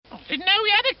Didn't know we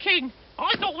had a king.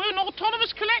 I thought we were an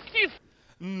autonomous collective.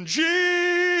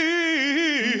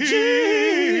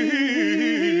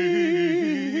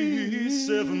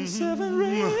 G7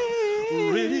 Radio.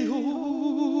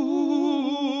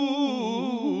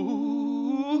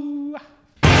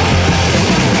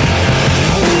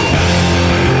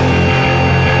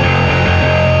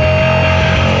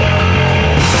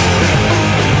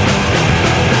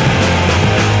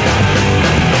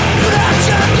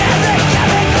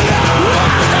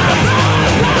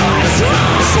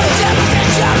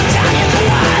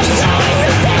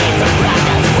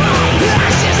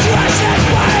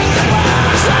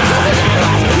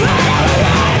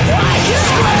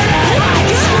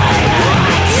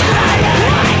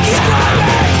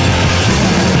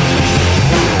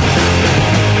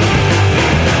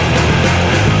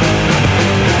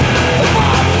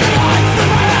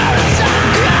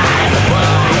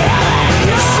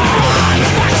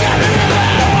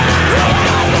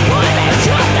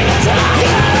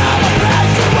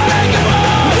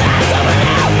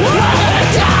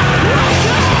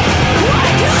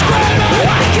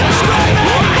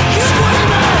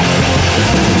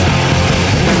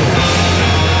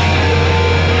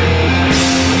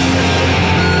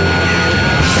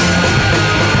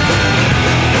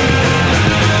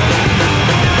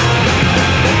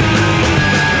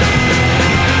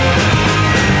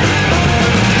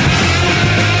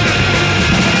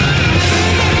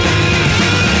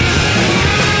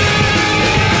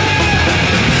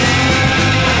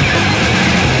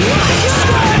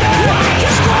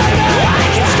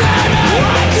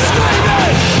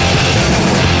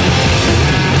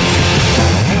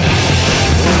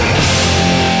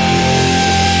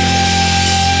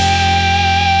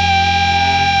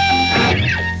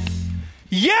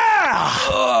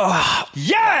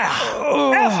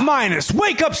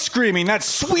 Wake up screaming. That's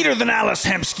sweeter than Alice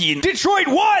Hemsky. And Detroit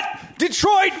what?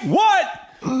 Detroit what?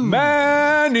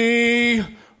 Manny.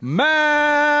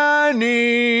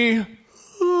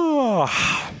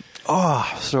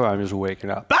 Oh, sorry, I'm just waking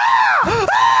up.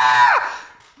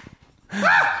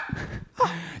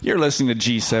 You're listening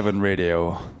to G7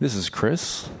 Radio. This is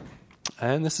Chris.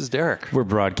 And this is Derek. We're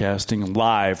broadcasting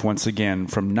live once again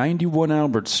from 91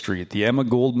 Albert Street, the Emma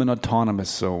Goldman Autonomous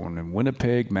Zone in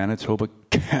Winnipeg, Manitoba,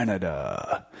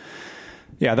 Canada.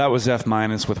 Yeah, that was F-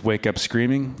 with Wake Up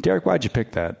Screaming. Derek, why'd you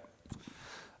pick that?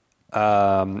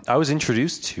 I was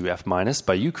introduced to F-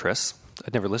 by you, Chris.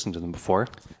 I'd never listened to them before.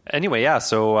 Anyway, yeah,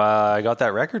 so I got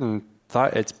that record and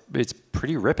thought it's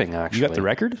pretty ripping, actually. You got the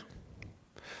record?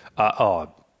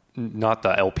 Not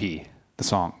the LP. The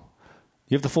song.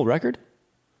 You have the full record?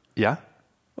 Yeah.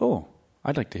 Oh,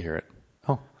 I'd like to hear it.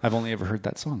 Oh. I've only ever heard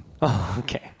that song. Oh,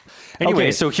 okay.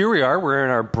 Anyway, So here we are. We're in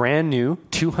our brand new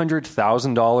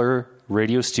 $200,000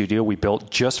 radio studio we built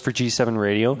just for G7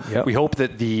 Radio. Yep. We hope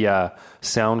that the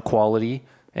sound quality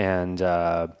and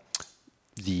the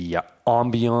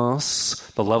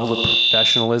ambiance, the level of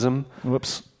professionalism.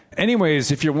 Whoops.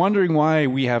 Anyways, if you're wondering why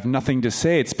we have nothing to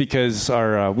say, it's because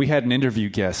we had an interview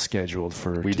guest scheduled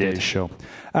for today's show.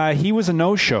 He was a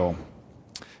no-show.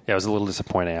 Yeah, it was a little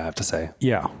disappointing, I have to say.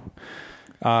 Yeah.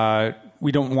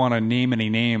 We don't want to name any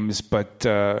names, but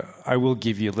I will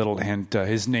give you a little hint.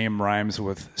 His name rhymes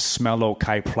with Smello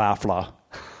Kaiplafla.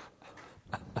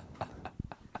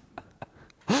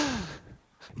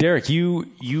 Derek, you've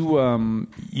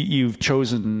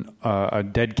chosen a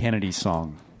Dead Kennedy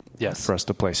song. Yes. For us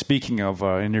to play. Speaking of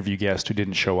interview guest who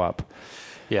didn't show up.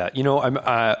 Yeah,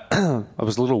 I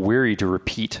was a little weary to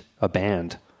repeat a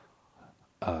band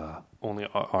only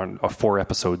on 4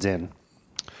 episodes in.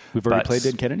 We've already played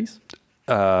Dead Kennedys?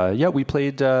 Yeah, we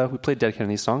played Dead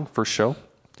Kennedys song, first show.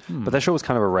 But that show was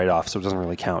kind of a write-off, so it doesn't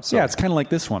really count. So. Yeah, it's kind of like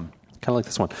this one.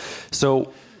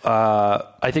 So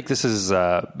I think this is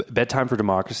Bedtime for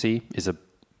Democracy is a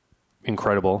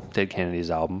incredible Dead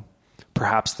Kennedys album.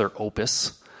 Perhaps their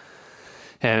opus.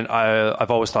 And I've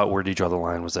always thought Where Do You Draw the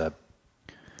Line was a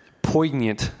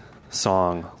poignant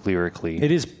song lyrically.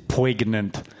 It is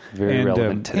poignant. Very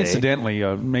relevant today.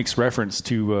 Incidentally, makes reference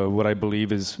to what I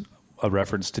believe is a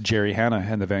reference to Jerry Hanna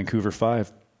and the Vancouver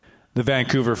Five. The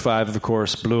Vancouver Five, of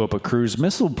course, blew up a cruise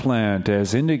missile plant,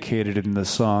 as indicated in the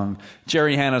song.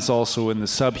 Jerry Hanna's also in the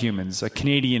Subhumans, a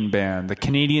Canadian band. The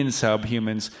Canadian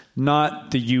Subhumans,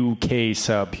 not the UK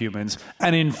Subhumans.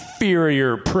 An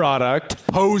inferior product.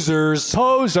 Posers.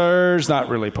 Not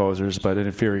really posers, but an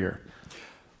inferior.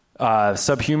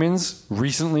 Subhumans,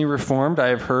 recently reformed, I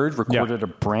have heard, recorded a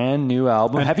brand new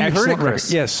album. Have you heard it,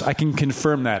 Chris? Yes, I can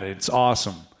confirm that. It's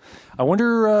awesome. I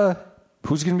wonder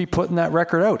who's going to be putting that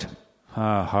record out.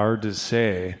 Hard to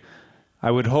say. I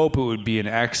would hope it would be an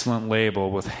excellent label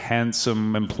with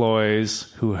handsome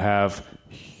employees who have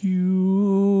huge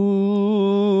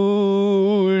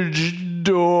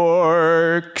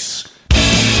dorks.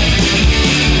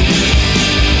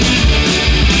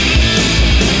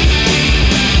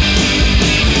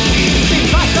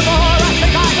 The more I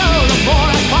think I know, the more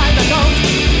I find I don't.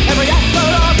 Every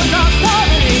episode opens up so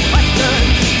many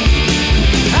questions.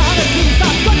 And it seems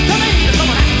not good to me that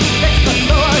someone has to fix the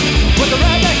sewers with the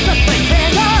rednecks that they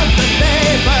can't of the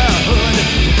neighborhood.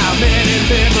 How many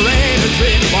liberators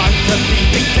really want to be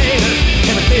dictators?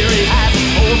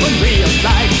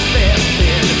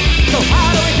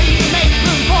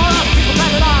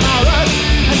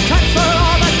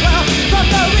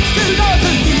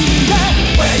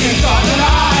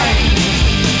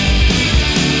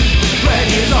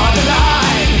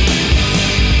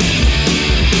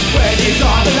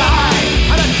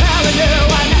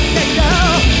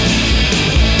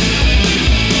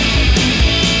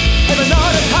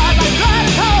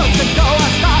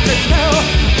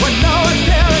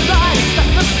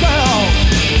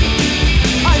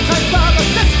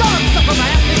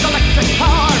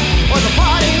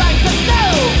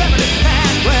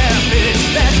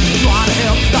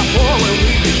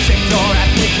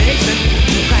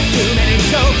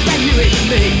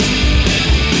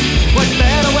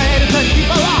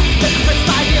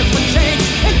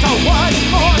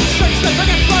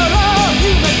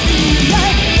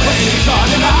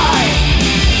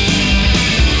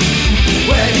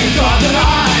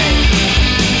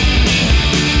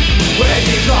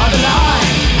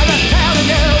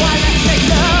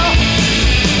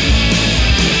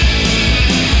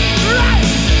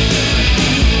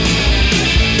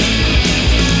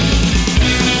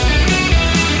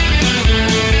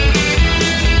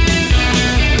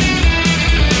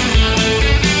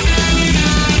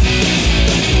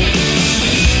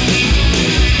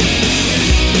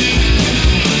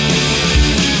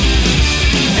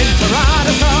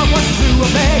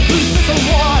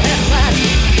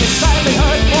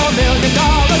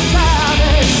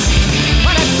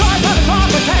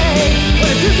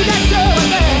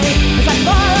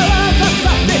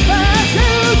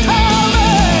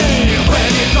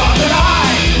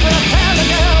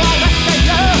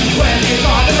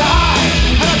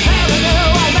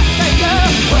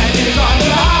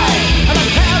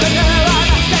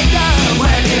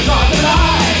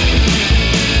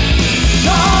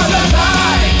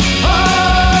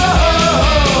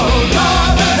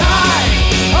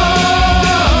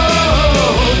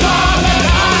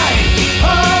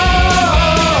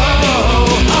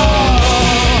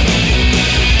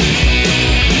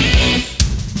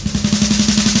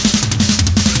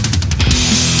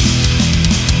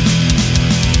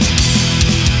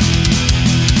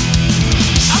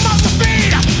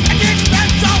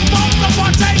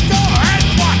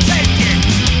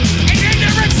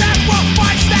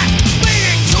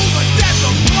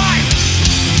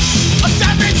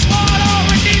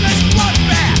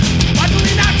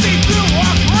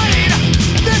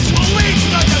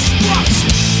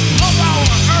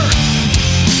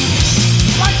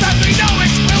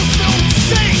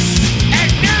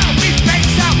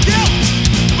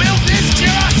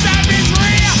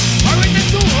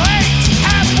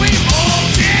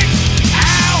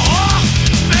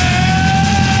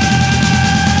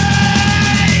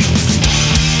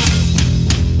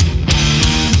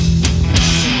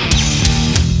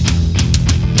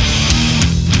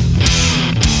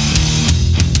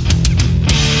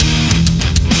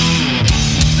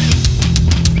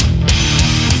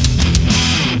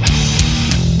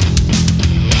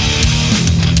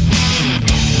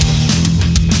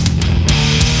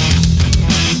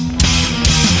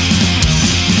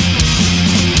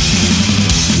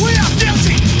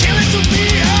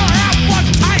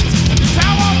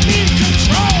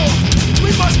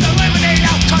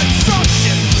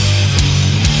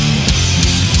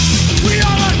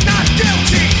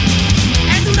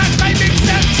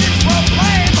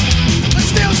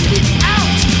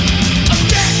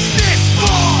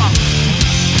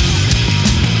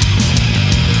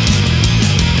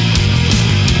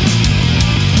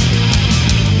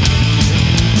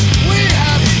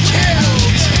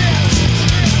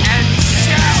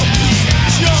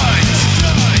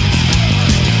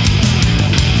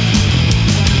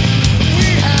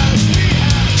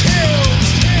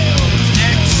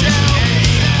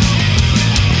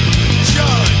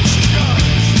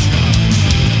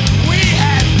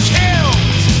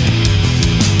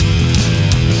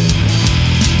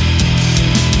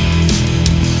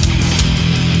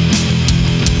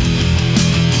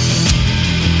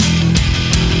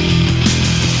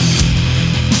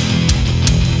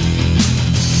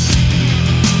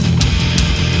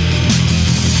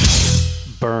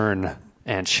 burn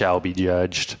and shall be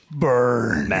judged.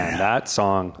 Burn. Man, that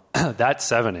song, that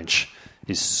 7-inch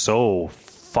is so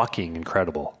fucking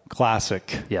incredible.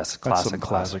 Classic. Yes, That's classic, some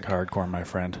classic hardcore, my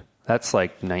friend. That's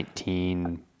like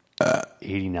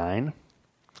 1989.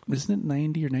 Isn't it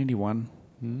 90 or 91?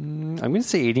 I'm going to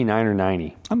say 89 or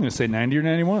 90. I'm going to say 90 or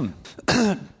 91.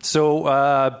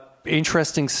 So,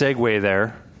 interesting segue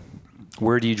there.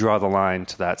 Where do you draw the line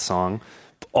to that song?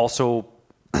 Also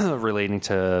relating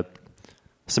to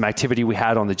some activity we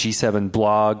had on the G7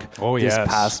 blog this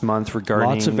past month regarding...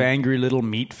 Lots of angry little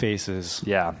meat faces.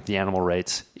 Yeah, the animal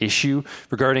rights issue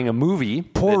regarding a movie.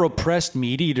 Poor oppressed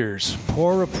meat eaters.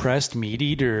 Poor oppressed meat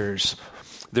eaters.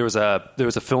 There was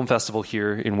a film festival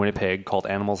here in Winnipeg called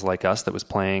Animals Like Us that was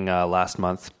playing last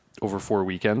month over 4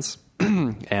 weekends.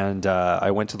 And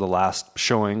I went to the last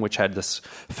showing, which had this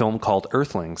film called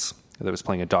Earthlings that was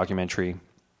playing a documentary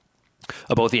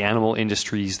about the animal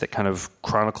industries that kind of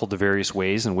chronicled the various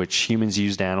ways in which humans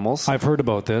used animals. I've heard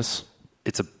about this.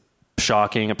 It's a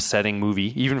shocking, upsetting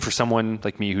movie, even for someone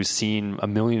like me who's seen a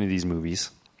million of these movies.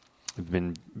 I've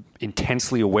been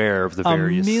intensely aware of the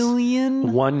various...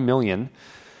 1 million?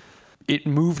 It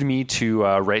moved me to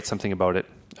write something about it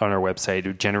on our website.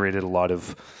 It generated a lot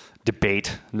of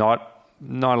debate, not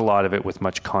a lot of it with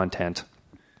much content.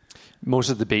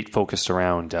 Most of the debate focused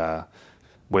around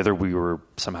whether we were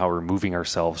somehow removing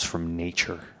ourselves from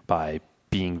nature by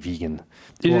being vegan.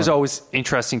 It is always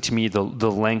interesting to me the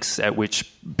lengths at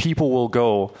which people will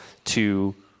go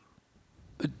to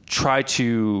try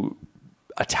to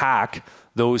attack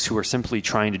those who are simply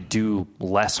trying to do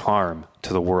less harm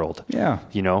to the world. Yeah.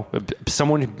 You know,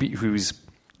 someone who's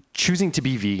choosing to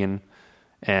be vegan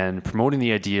and promoting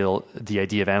the idea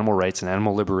of animal rights and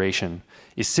animal liberation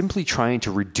is simply trying to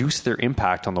reduce their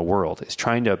impact on the world. Is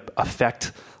trying to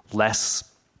affect less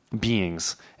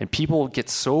beings. And people get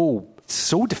so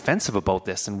defensive about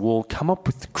this and will come up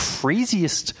with the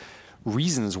craziest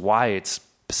reasons why it's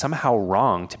somehow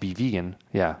wrong to be vegan.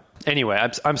 Yeah. Anyway,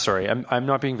 I'm sorry. I'm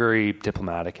not being very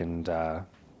diplomatic and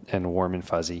warm and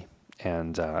fuzzy.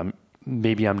 And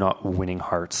maybe I'm not winning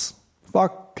hearts.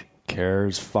 Fuck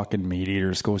cares. Fucking meat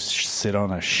eaters. Go sit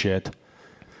on a shit.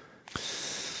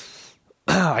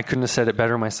 I couldn't have said it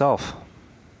better myself.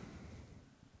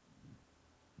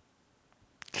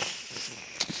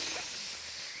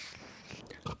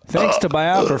 Thanks to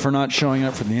Biafra for not showing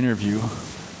up for the interview.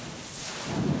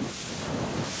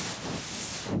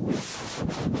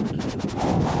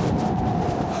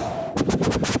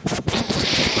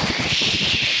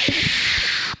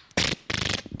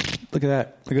 Look at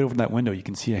that. Look at over that window. You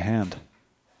can see a hand.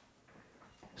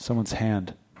 Someone's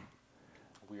hand.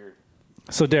 Weird.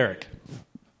 So, Derek,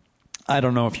 I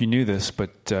don't know if you knew this,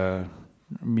 but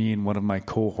me and one of my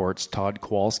cohorts, Todd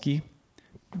Kowalski,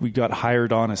 we got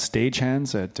hired on as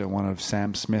stagehands at one of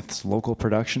Sam Smith's local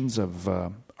productions of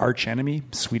Arch Enemy,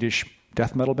 Swedish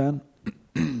death metal band.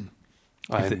 I'm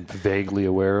vaguely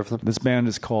aware of them. This band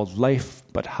is called Life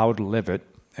But How to Live It,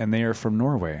 and they are from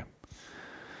Norway.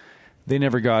 They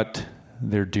never got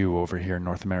their due over here in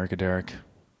North America, Derek.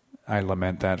 I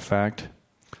lament that fact.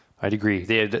 I'd agree.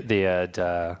 They had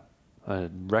a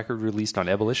record released on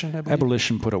Ebullition, I believe?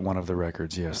 Ebullition put out one of the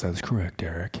records. Yes, that's correct,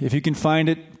 Derek. If you can find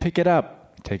it, pick it up.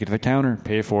 Take it to the counter.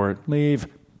 Pay for it. Leave.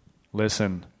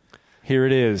 Listen. Here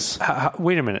it is.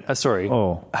 Wait a minute. Sorry.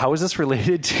 Oh. How is this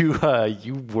related to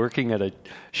you working at a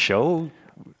show?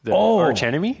 Arch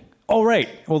Enemy? Oh, right.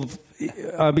 Well,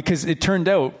 because it turned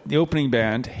out the opening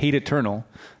band, Hate Eternal,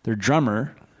 their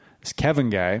drummer, this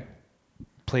Kevin guy,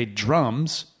 played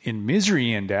drums in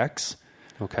Misery Index.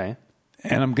 Okay.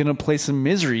 And I'm going to play some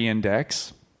Misery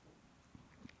Index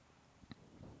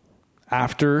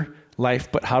after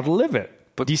Life But How to Live It.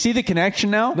 But do you see the connection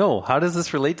now? No. How does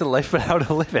this relate to Life But How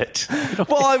to Live It?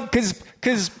 Well,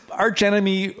 because Arch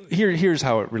Enemy, here's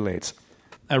how it relates.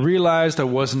 I realized I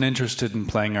wasn't interested in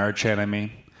playing Arch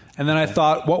Enemy. And then I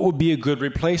thought, what would be a good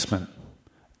replacement?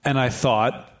 And I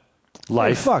thought,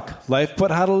 Life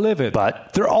But How to Live It.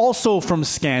 But they're also from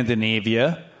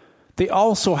Scandinavia. They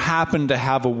also happen to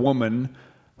have a woman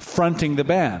fronting the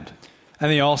band.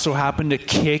 And they also happen to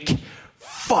kick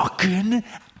fucking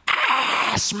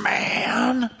ass,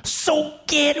 man. So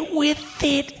get with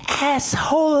it,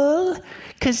 asshole.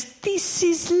 'Cause this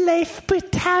is Life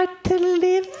But How to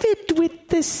Live It with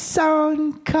the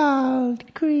song called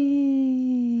Green.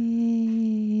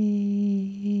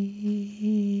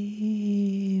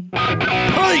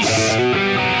 Peace!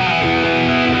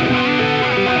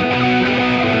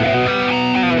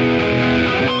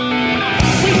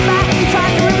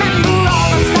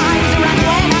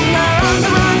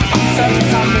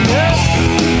 Something else.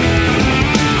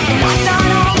 I've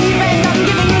done all the best I'm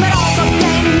giving, but also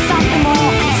gaining.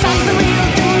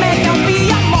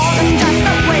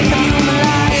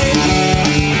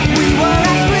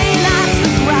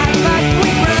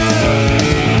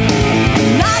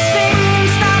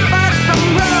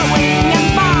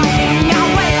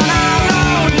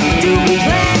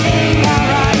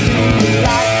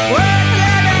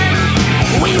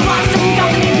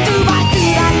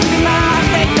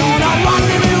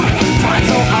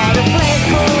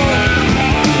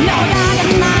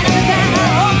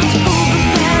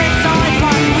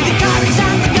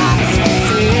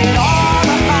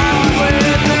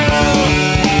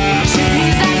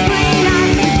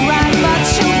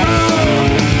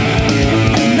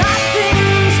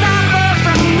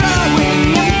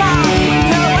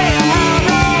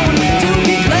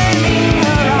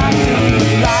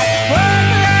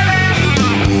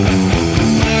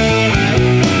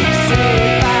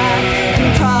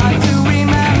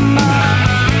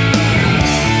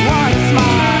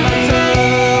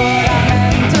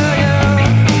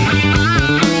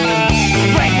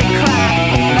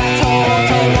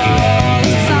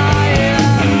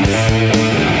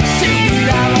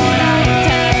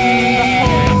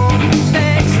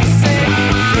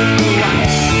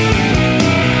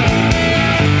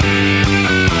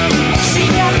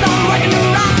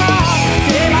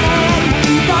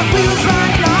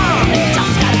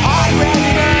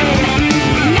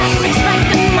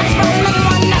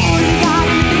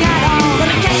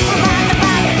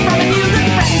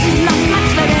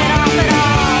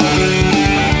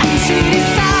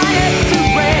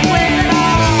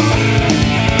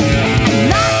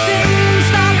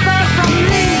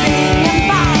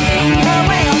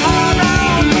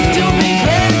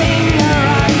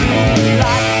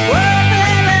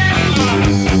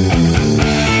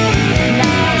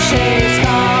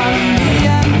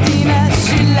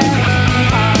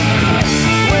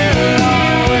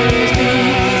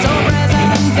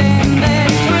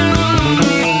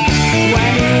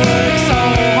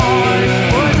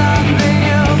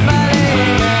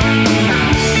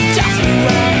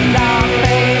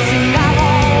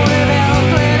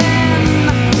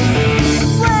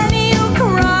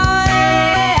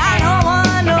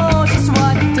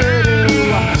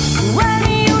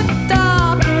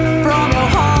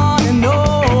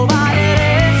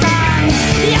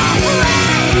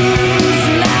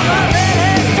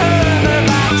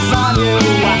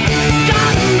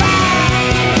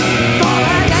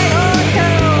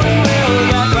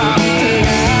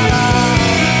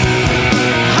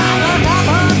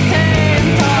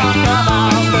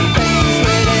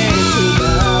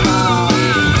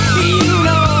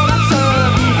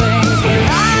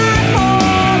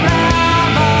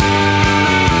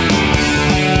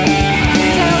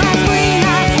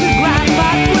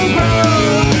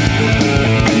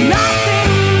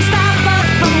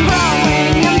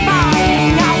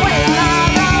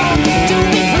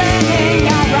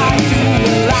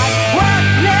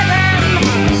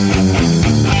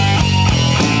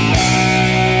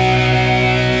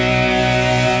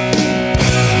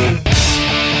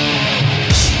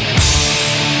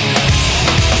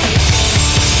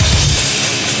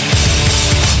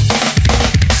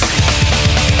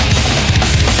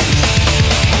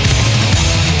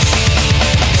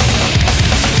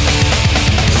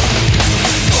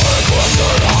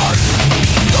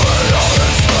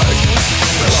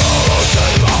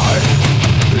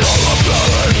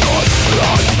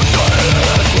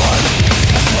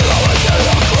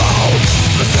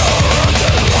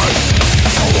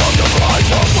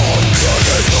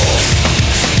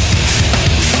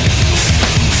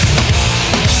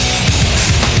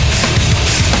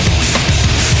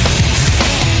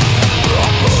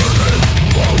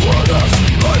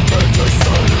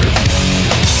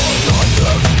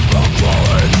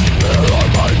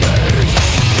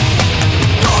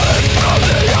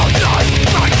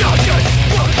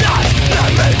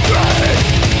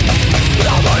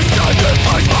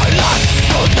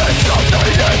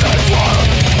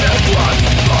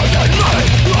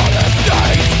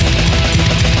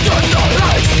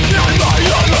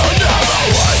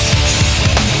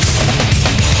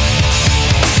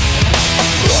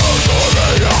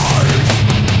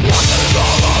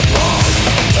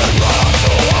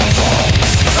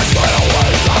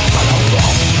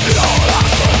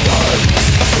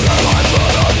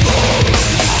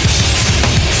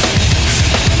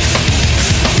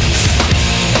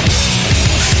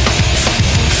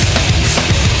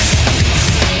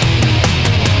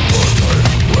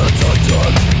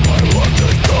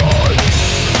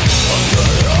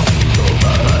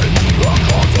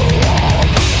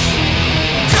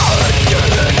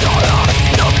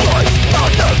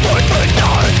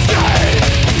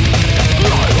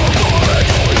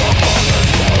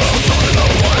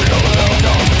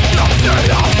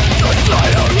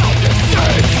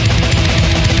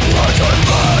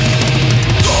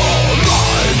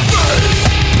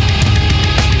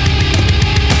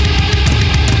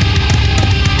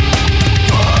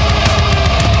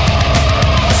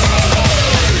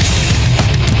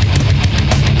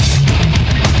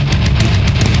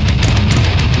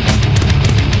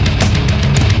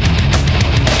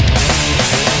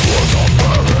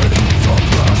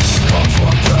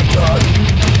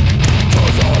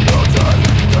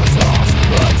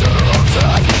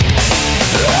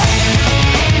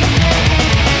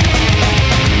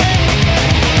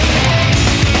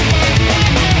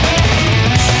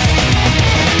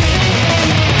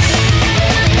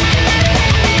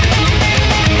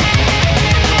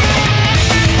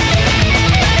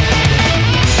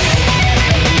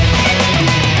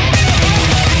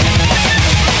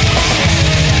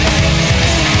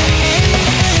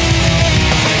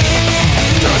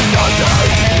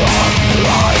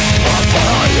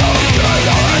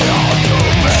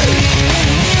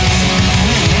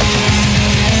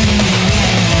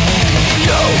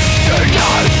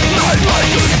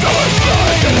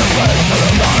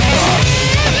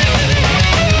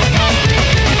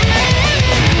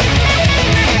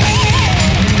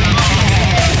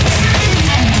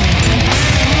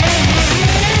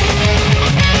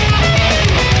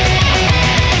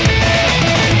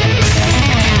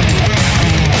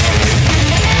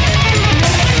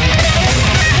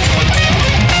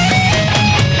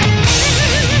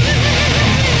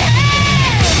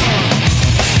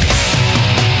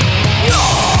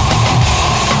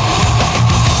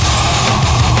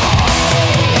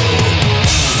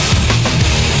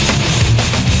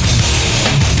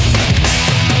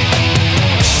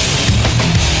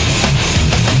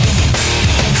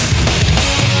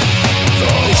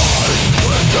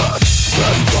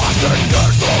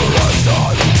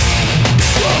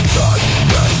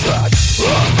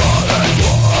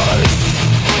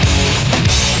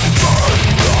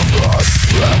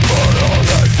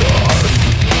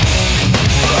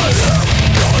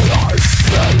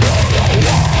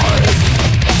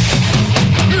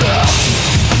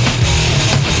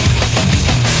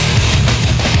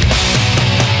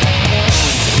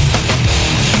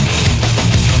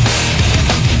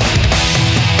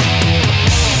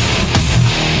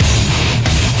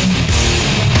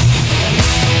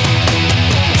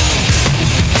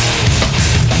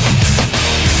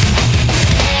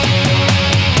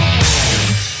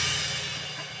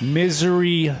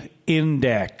 Misery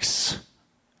Index,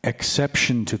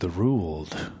 Exception to the Rule,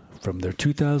 from their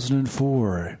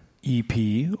 2004 EP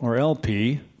or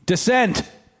LP, Descent.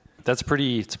 It's a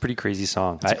pretty crazy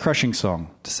song. It's a crushing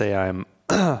song. To say I'm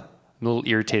a little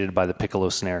irritated by the piccolo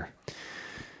snare.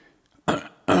 But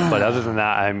other than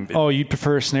that, I'm... Oh, you'd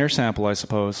prefer a snare sample, I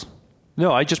suppose.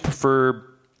 No, I just prefer,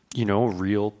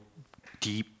 real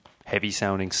deep,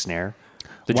 heavy-sounding snare.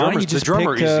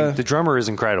 The drummer is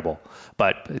incredible,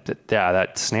 but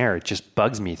that snare, it just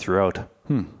bugs me throughout.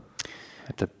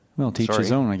 Well, teach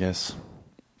his own, I guess.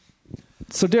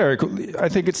 So, Derek, I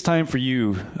think it's time for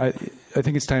you. I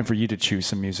think it's time for you to choose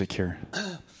some music here.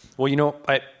 Well,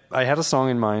 I had a song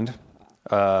in mind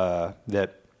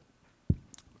that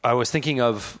I was thinking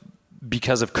of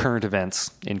because of current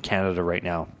events in Canada right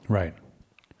now. Right.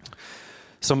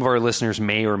 Some of our listeners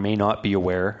may or may not be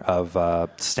aware of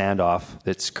standoff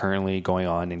that's currently going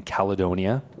on in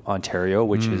Caledonia, Ontario,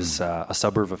 which is a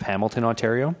suburb of Hamilton,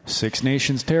 Ontario. Six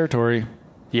Nations territory.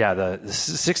 Yeah, the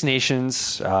Six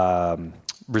Nations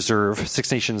reserve,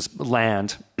 Six Nations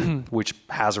land, which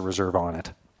has a reserve on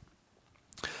it.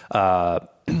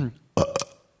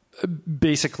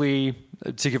 Basically,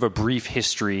 to give a brief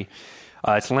history,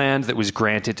 it's land that was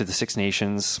granted to the Six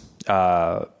Nations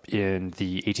in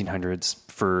the 1800s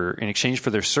in exchange for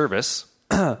their service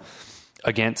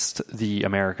against the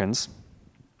Americans,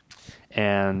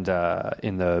 and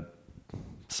in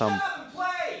some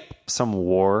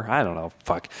war, I don't know,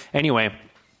 anyway.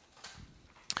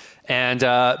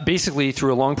 And basically,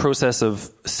 through a long process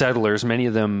of settlers, many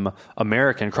of them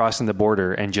American, crossing the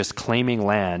border and just claiming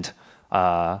land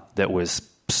that was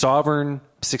sovereign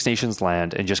Six Nations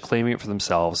land and just claiming it for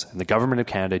themselves, and the government of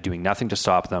Canada doing nothing to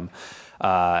stop them,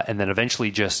 and then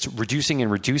eventually just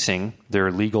reducing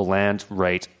their legal land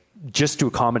right just to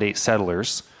accommodate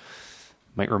settlers.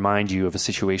 Might remind you of a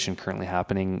situation currently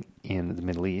happening in the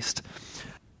Middle East.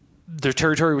 Their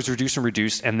territory was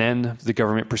reduced, and then the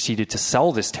government proceeded to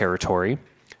sell this territory,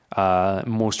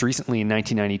 most recently in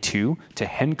 1992, to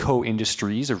Henco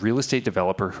Industries, a real estate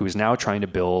developer who is now trying to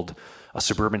build a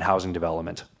suburban housing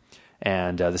development.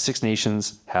 And the Six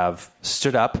Nations have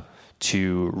stood up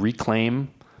to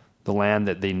reclaim the land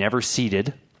that they never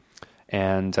ceded,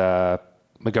 and the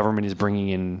government is bringing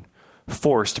in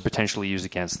force to potentially use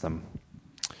against them.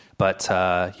 But,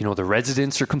 the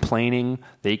residents are complaining.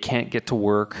 They can't get to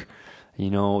work.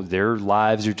 Their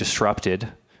lives are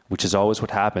disrupted, which is always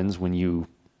what happens when you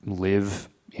live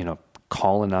in a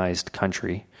colonized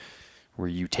country where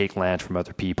you take land from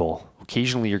other people.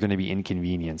 Occasionally, you're going to be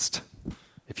inconvenienced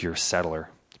if you're a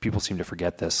settler. People seem to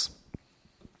forget this.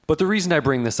 But the reason I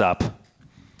bring this up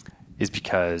is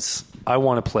because I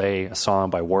want to play a song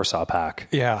by Warsaw Pack.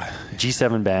 Yeah.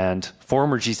 G7 band,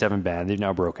 former G7 band. They've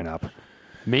now broken up.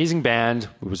 Amazing band.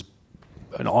 It was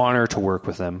an honor to work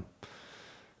with them.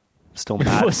 Still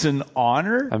mad. It was an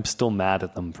honor? I'm still mad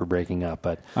at them for breaking up,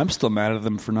 but I'm still mad at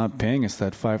them for not paying us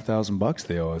that $5,000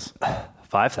 they owe us.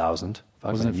 5,000?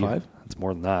 Wasn't it 5? It's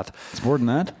more than that. It's more than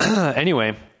that?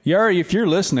 Anyway. Yari, if you're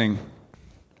listening,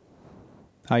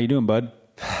 how you doing, bud?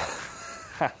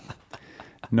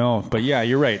 No, but yeah,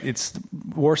 you're right. It's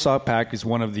Warsaw Pact is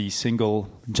one of the single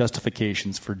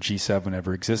justifications for G7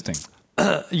 ever existing.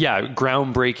 Yeah,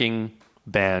 groundbreaking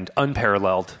band,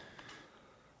 unparalleled.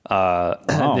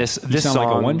 Wow, this you sound song,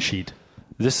 like a one sheet.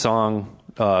 This song,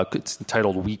 it's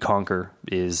titled "We Conquer,"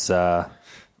 is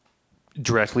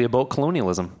directly about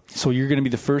colonialism. So you're going to be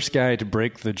the first guy to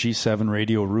break the G7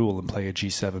 radio rule and play a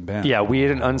G7 band. Yeah, we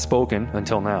had an unspoken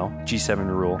until now G7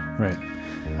 rule. Right.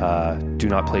 Do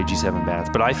not play G7 bands.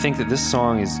 But I think that this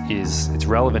song is it's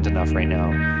relevant enough right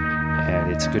now,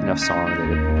 and it's a good enough song that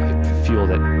I feel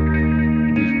that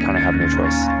we kind of have no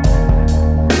choice.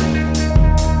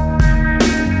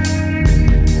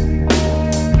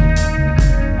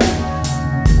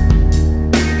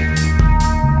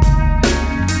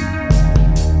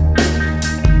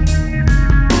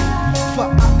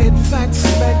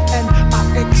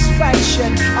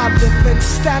 Of living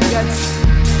standards,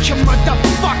 you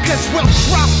motherfuckers will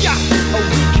drop ya. Oh,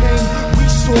 we came, we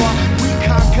saw, we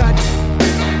conquered.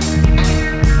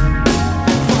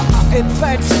 For our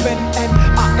advancement and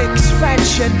our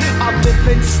expansion of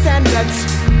living standards,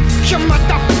 you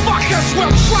motherfuckers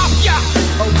will drop ya.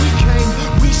 Oh, we came,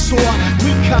 we saw,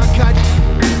 we conquered.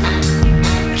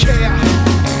 Yeah.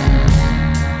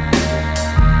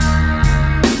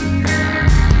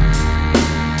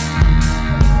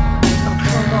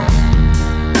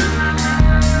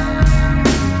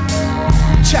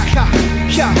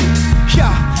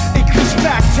 Yeah, it goes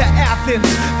back to to Athens.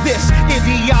 This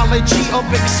ideology of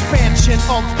expansion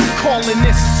of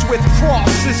colonists with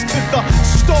crosses to the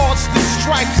stars, the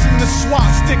stripes and the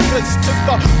swastikas, to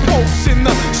the popes and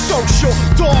the social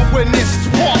Darwinists,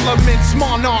 parliaments,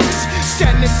 monarchs,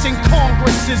 senates and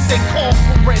congresses, they call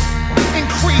for it.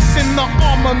 Increasing the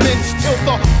armaments till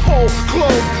the whole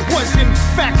globe was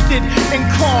infected and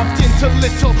carved into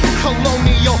little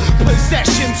colonial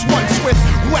possessions. Once with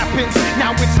weapons,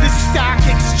 now it's the stock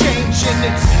exchange, and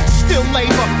it's still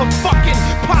labor for fucking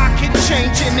pocket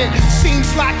change. And it seems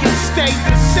like it stayed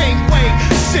the same way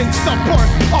since the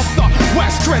birth of the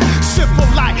Western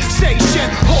civilization.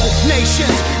 Whole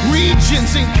nations,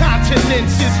 regions, and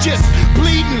continents is just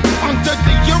bleeding under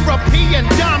the European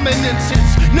dominance.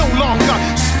 It's no longer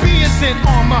spears and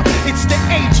armor, it's the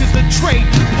age of the trade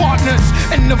partners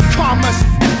and of commerce.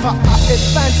 And for our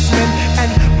advancement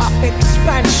and our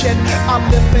expansion, our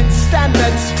living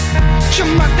standards, you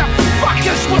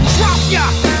motherfuckers will drop ya.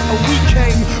 We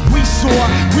came, we saw,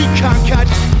 we conquered.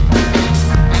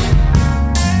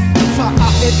 For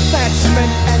our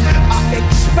advancement and our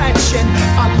expansion,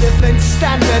 our living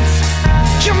standards,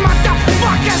 you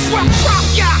motherfuckers will drop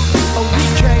ya. We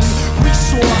came, we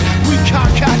saw, we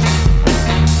conquered.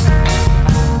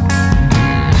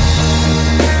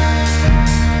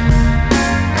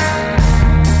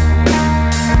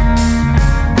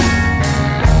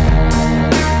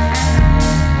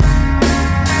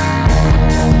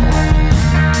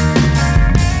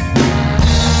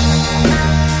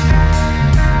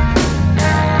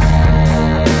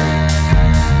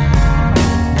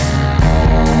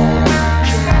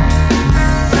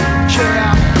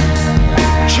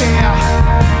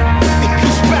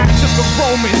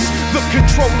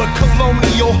 Controller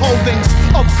colonial holdings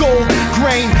of gold,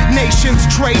 grain, nations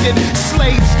traded,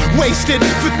 slaves wasted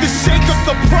for the sake of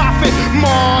the profit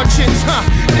margins,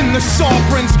 in the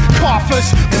sovereigns'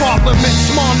 coffers, parliaments,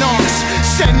 monarchs,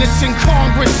 senates and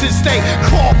congresses, they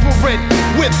call for it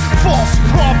with false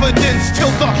providence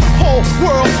till the whole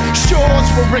world's shores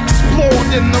were explored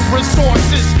and the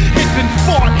resources had been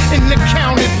fought and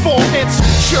accounted for. It's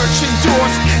church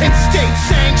endorsed and state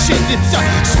sanctioned. It's a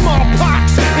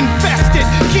smallpox infested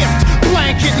gift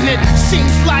blanket, and it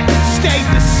seems like it stayed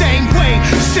the same way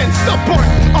since the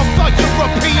birth of the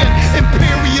European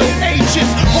imperial ages.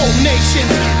 Whole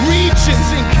nations, regions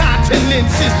and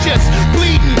continents is just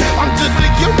bleeding under the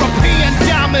European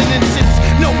dominance. It's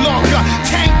no longer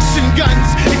tanks and guns,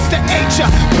 it's the age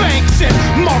of banks and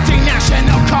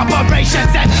multinational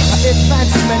corporations. And our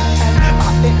advancement and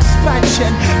our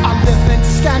expansion, our living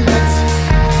standards,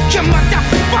 you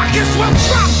motherfuckers will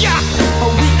drop ya.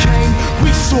 We came,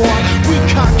 we saw, we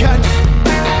conquered.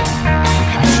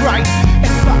 That's right.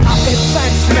 And for our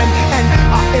advancement and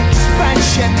our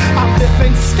expansion, our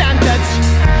living standards,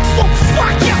 well,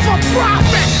 fuck you for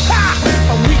profit.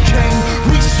 We came,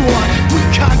 we saw, we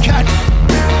conquered.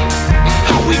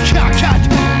 We conquered.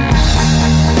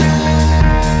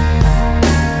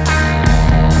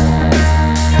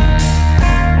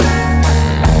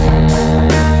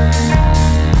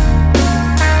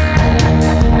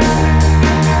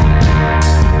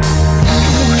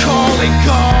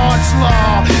 God's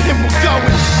law, and we'll go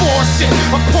enforce it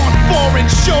upon foreign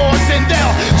shores, and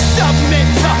they'll submit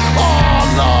to all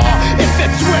law. If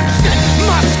it's whips and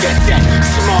muskets and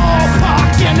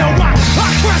smallpox, you know I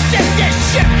christen this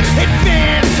ship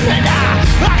advancement.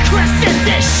 I christen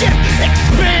this ship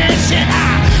expansion.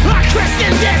 I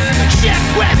christen this ship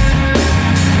with.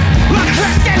 I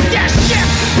christen this ship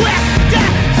with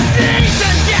disease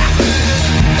and death.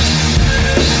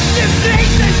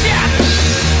 Disease and death.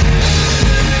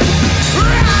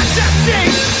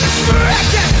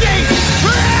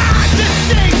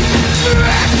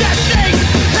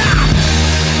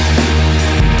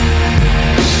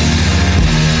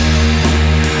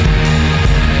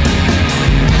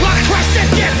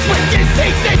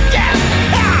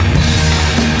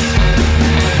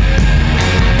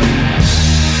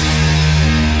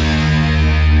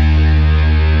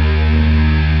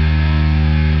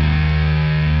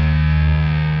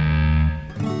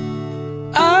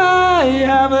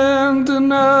 Haven't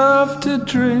enough to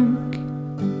drink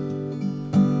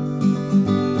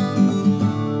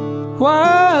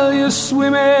while you're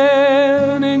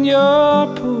swimming in your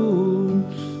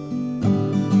pools,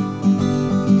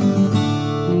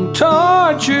 and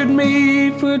tortured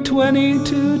me for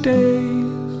 22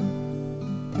 days.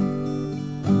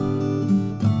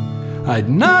 I'd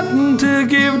nothing to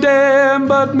give them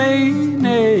but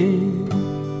mayonnaise.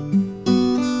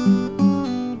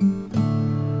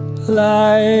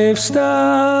 Life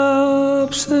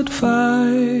stops at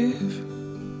 5.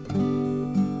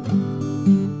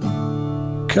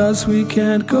 'cause we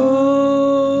can't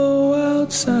go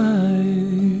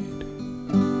outside.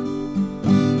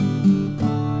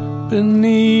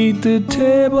 Beneath the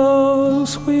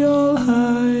tables we all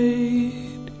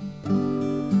hide.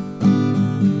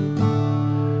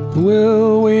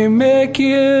 Will we make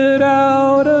it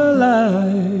out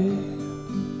alive?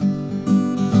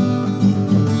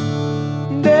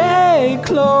 They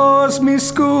closed me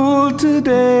school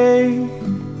today,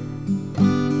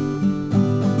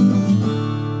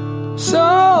 so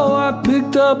I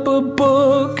picked up a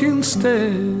book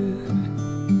instead.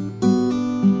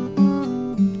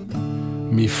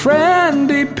 Me friend,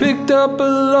 he picked up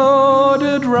a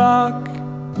loaded rock.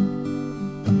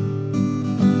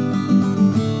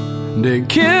 They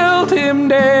killed him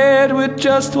dead with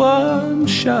just one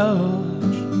shot.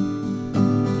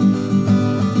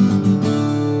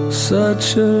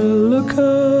 Such a look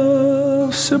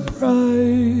of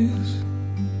surprise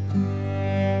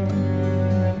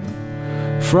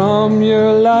from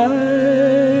your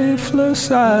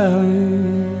lifeless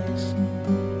eyes.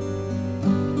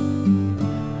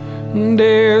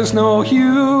 There's no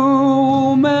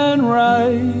human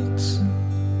rights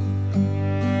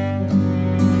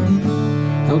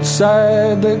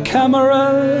outside the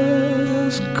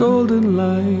camera's golden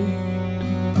light.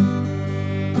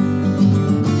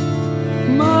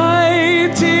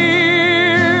 My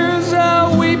tears are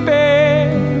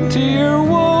weeping to your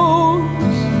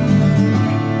wounds.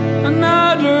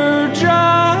 Another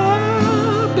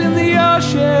drop in the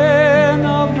ocean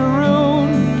of the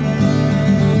ruin.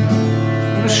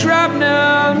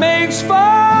 Shrapnel makes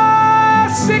for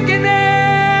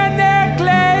sickening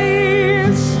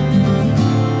necklace,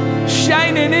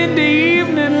 shining in the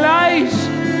evening light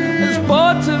as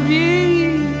both of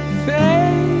ye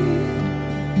fade.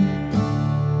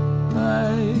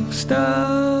 Life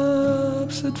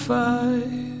stops at 5,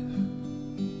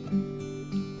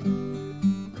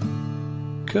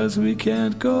 'cause we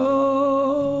can't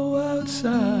go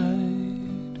outside.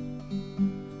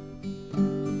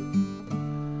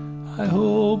 I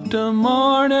hope the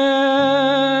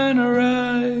morning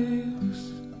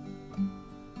arrives.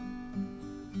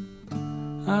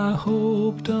 I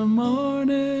hope the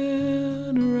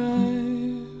morning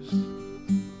arrives.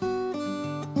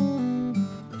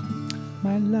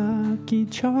 My lucky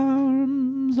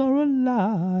charms are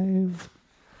alive.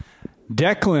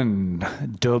 Declan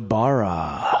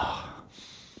Dabara,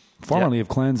 formerly of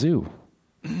Clan Zoo.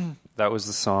 That was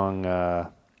the song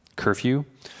Curfew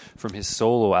from his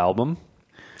solo album,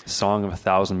 Song of a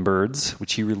Thousand Birds,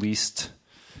 which he released,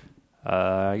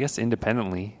 I guess,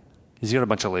 independently. He's got a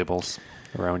bunch of labels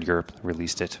around Europe that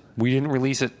released it. We didn't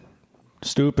release it.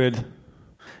 Stupid.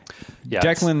 Yeah,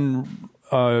 Declan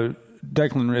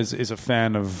is a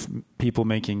fan of people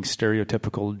making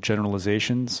stereotypical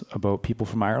generalizations about people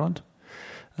from Ireland.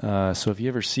 So if you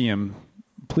ever see him,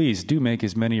 please do make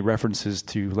as many references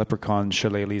to leprechauns,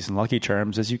 shillelaghs, and Lucky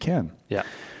Charms as you can. Yeah.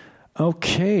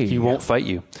 Okay. He won't fight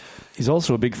you. He's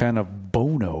also a big fan of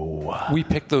Bono. We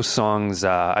picked those songs.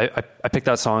 I picked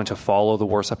that song to follow the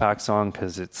Warsaw Pact song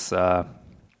because it's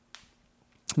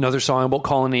another song about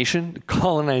colonization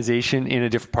in a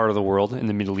different part of the world, in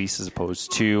the Middle East, as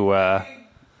opposed to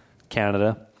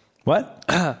Canada. What?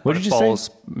 What did you follows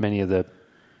say? Many of the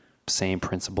same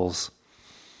principles.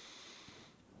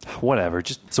 Whatever.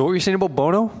 So what were you saying about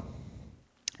Bono?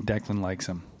 Declan likes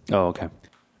him. Oh, okay.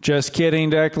 Just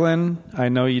kidding, Declan. I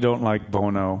know you don't like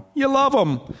Bono. You love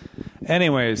him.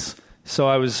 Anyways, so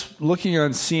I was looking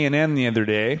on CNN the other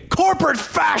day. Corporate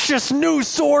fascist news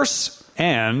source.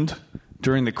 And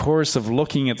during the course of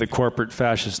looking at the corporate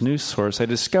fascist news source, I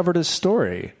discovered a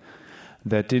story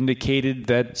that indicated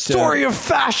that... Story of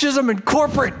fascism in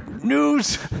corporate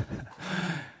news.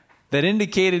 That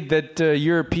indicated that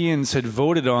Europeans had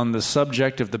voted on the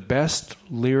subject of the best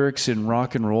lyrics in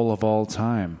rock and roll of all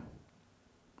time.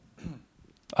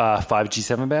 5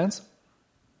 G7 bands?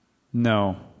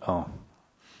 No. Oh.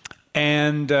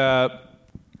 And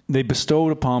they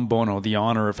bestowed upon Bono the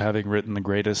honor of having written the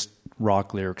greatest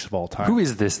rock lyrics of all time. Who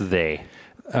is this they?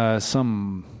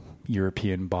 Some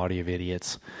European body of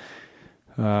idiots.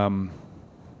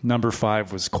 Number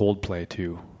 5 was Coldplay,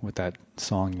 too, with that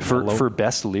song. For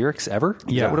best lyrics ever?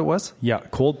 Is that what it was? Yeah,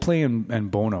 Coldplay and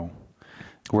Bono.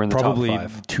 We're in the Probably top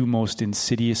 5. the two most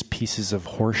insidious pieces of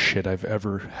horse shit I've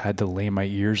ever had to lay my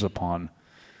ears upon.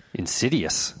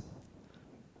 Insidious.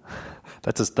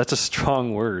 That's a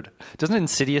strong word. Doesn't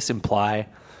insidious imply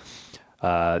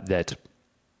that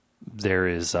there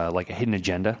is like a hidden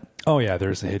agenda? Oh, yeah,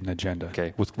 there's a hidden agenda.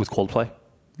 Okay, with Coldplay?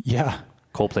 Yeah.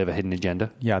 Coldplay have a hidden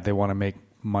agenda? Yeah, they want to make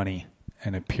money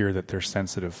and appear that they're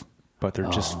sensitive, but they're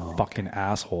just fucking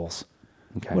assholes.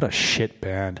 Okay. What a shit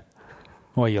band.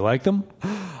 Well, you like them?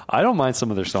 I don't mind some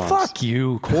of their songs. Fuck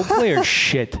you. Coldplay are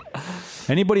shit.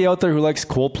 Anybody out there who likes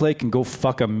Coldplay can go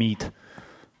fuck a meat.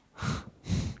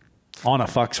 On a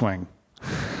fuck swing.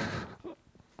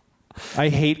 I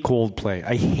hate Coldplay.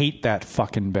 I hate that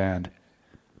fucking band.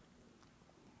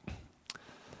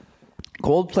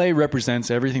 Coldplay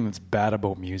represents everything that's bad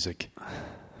about music.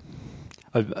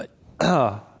 I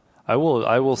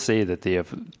will say that they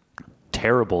have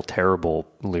terrible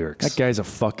lyrics. That guy's a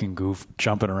fucking goof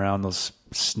jumping around those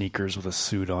sneakers with a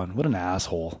suit on. What an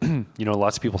asshole. You know,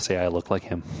 lots of people say I look like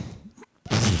him.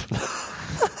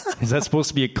 Is that supposed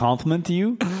to be a compliment to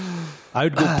you?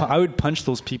 I would punch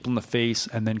those people in the face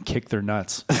and then kick their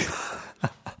nuts.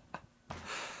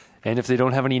 And if they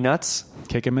don't have any nuts?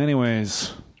 Kick them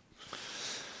anyways.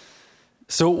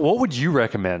 So what would you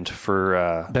recommend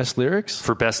for Best lyrics?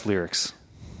 for best lyrics?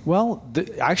 Well,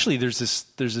 actually, there's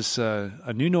this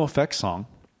a new NoFX song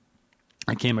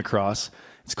I came across.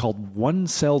 It's called "One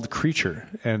Celled Creature,"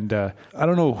 and I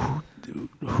don't know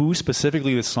who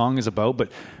specifically this song is about,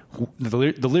 but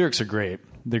the lyrics are great.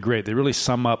 They're great. They really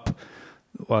sum up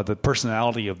the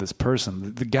personality of this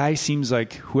person. The guy seems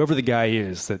like, whoever the guy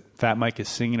is that Fat Mike is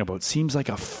singing about, seems like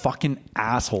a fucking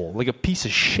asshole, like a piece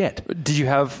of shit. Did you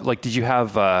have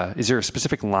is there a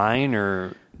specific line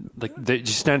or like that you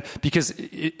stand? Because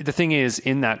the thing is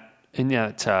in that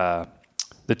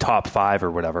the top 5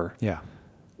 or whatever. Yeah.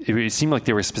 It seemed like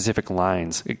there were specific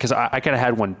lines because I kind of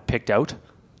had one picked out.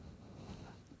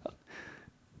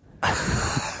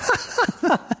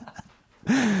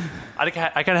 I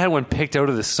kind of had one picked out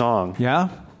of this song. Yeah?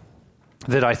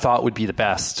 That I thought would be the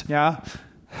best. Yeah.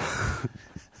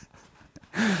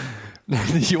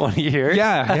 You want to hear?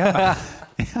 Yeah.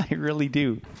 Yeah, I really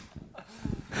do.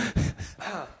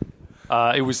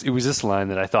 It was this line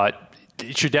that I thought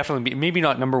it should definitely be, maybe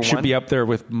not number one. Should be up there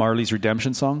with Marley's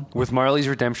Redemption Song. With Marley's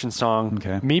Redemption Song.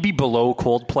 Okay. Maybe below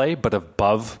Coldplay, but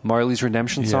above Marley's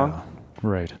Redemption Song.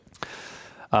 Right.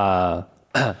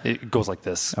 It goes like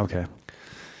this. Okay.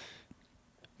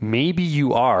 Maybe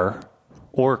you are,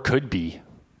 or could be,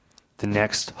 the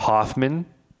next Hoffman,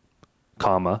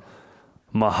 comma,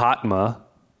 Mahatma,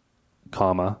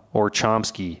 comma, or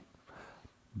Chomsky,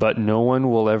 but no one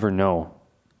will ever know.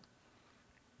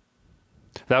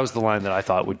 That was the line that I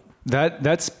thought would...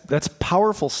 That's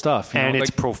powerful stuff. And it's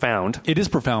profound. It is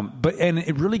profound, and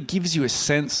it really gives you a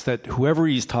sense that whoever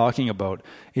he's talking about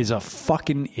is a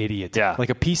fucking idiot. Yeah.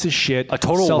 Like a piece of shit. A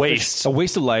total selfish, waste. A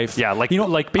waste of life. Yeah, like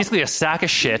like basically a sack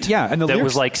of shit. Yeah, and the that lyrics,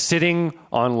 was like sitting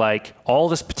on like all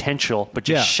this potential, but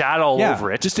just shat all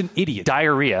over it. Just an idiot.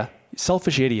 Diarrhea.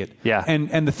 Selfish idiot. Yeah.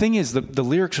 And the thing is, the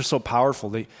lyrics are so powerful.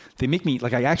 They make me,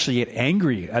 like, I actually get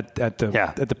angry at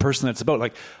the person that's about.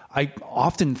 Like, I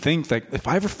often think, like, if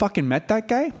I ever fucking met that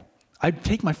guy, I'd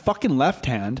take my fucking left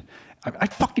hand,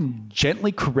 I'd fucking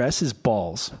gently caress his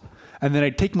balls, and then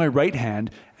I'd take my right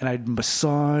hand and I'd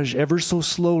massage ever so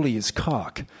slowly his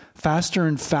cock, faster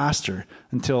and faster,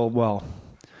 until, well,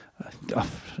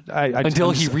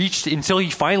 until he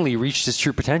finally reached his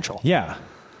true potential. Yeah,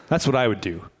 that's what I would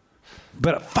do.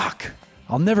 But fuck,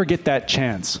 I'll never get that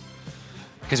chance.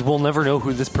 Because we'll never know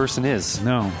who this person is.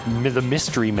 No. The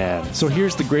mystery man. So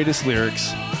here's the greatest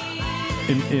lyrics,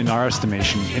 in our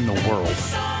estimation, in the world,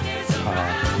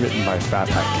 written by Fat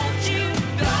Mike.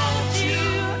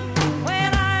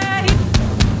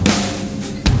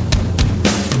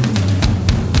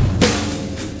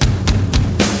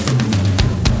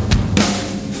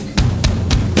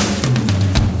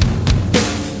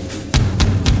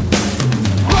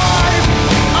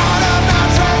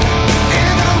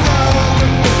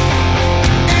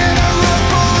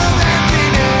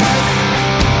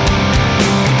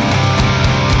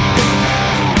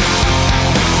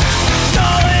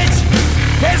 Knowledge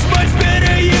is much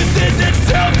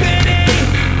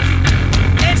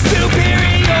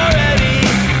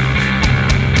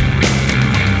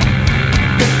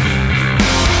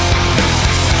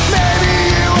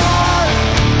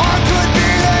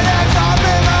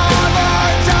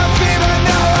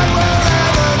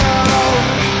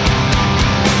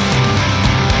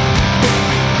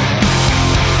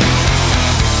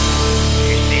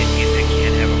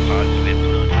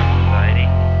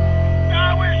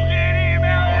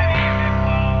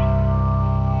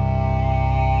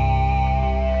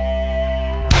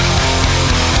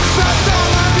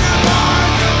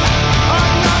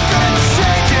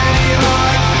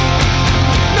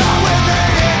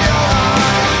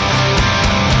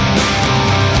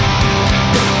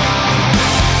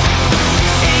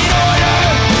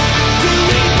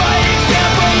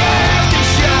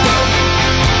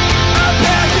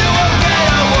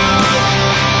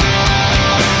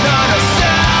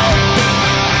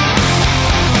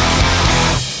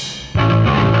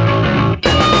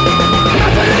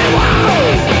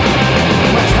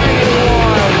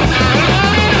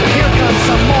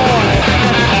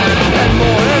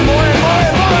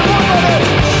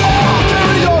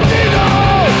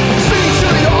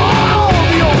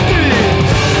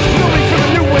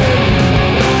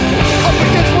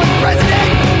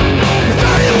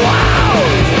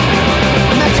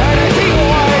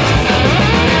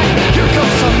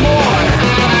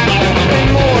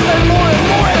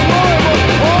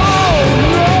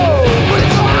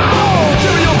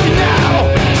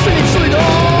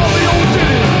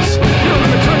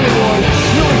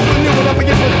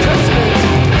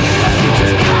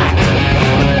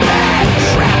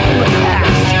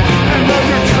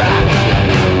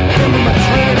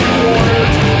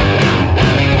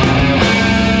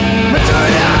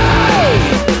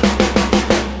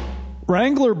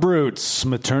Wrangler Brutes,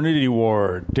 Maternity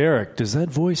Ward. Derek, does that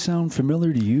voice sound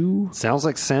familiar to you? Sounds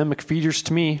like Sam McPheeters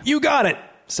to me. You got it.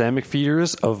 Sam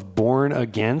McPheeters of Born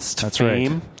Against That's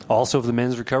fame. right. Also of the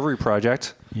Men's Recovery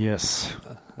Project. Yes.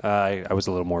 I was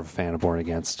a little more of a fan of Born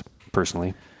Against,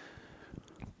 personally.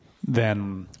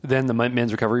 Then Than the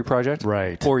Men's Recovery Project?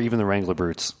 Right. Or even the Wrangler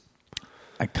Brutes.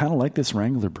 I kind of like this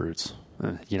Wrangler Brutes.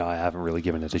 I haven't really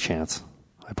given it a chance.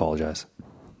 I apologize.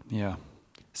 Yeah.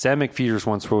 Sam McPheeters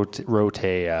once wrote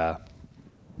a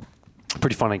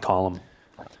pretty funny column.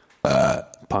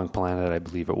 Punk Planet, I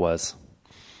believe it was.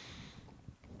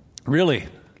 Really?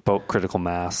 About critical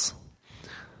mass.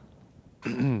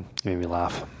 Made me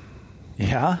laugh.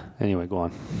 Yeah? Anyway, go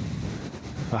on.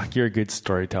 Fuck, you're a good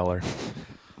storyteller.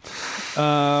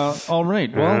 All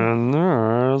right. Well, And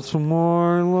there's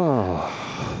more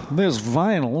love. this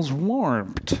vinyl's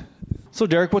warped. So,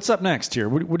 Derek, what's up next here?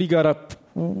 What do you got up?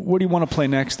 What do you want to play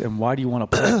next, and why do you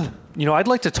want to play it? I'd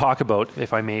like to talk about,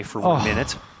 if I may, for 1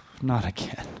 minute. Not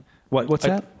again. What's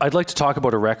that? I'd like to talk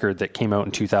about a record that came out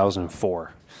in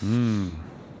 2004 Me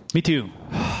too.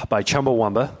 by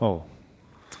Chumbawamba. Oh.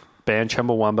 Band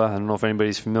Chumbawamba. I don't know if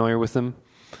anybody's familiar with them.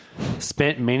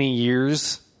 Spent many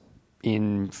years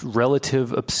in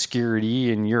relative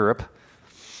obscurity in Europe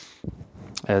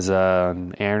as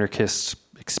an anarchist,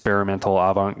 experimental,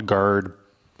 avant-garde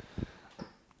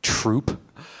troupe.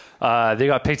 They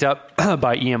got picked up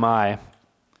by EMI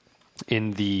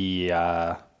in the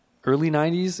early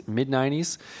 90s,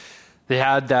 mid-90s. They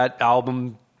had that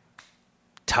album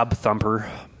Tub Thumper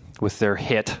with their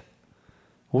hit.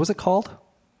 What was it called?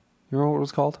 You remember what it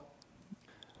was called?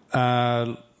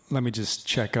 Let me just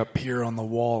check up here on the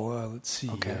wall. Let's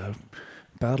see. Okay.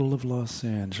 Battle of Los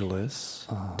Angeles.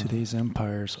 Today's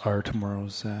empires are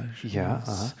tomorrow's ashes. Yeah.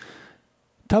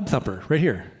 Tub Thumper, right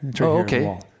here. It's right here on the okay.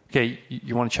 wall. Okay,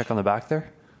 you want to check on the back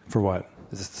there? For what?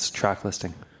 Is this track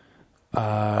listing?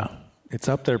 It's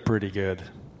up there pretty good.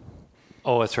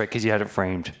 Oh, that's right, because you had it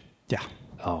framed. Yeah.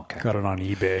 Oh, okay. Got it on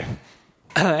eBay.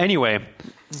 Anyway,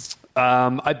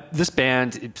 this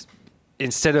band,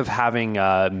 instead of having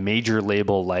a major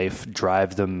label life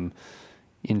drive them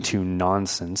into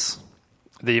nonsense,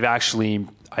 they've actually,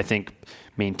 I think,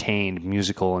 maintained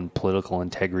musical and political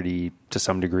integrity to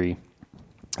some degree.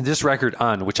 This record,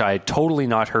 which I had totally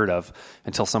not heard of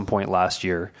until some point last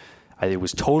year, it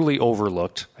was totally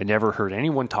overlooked. I never heard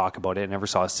anyone talk about it. I never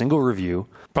saw a single review.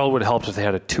 Probably would have helped if they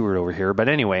had a tour over here. But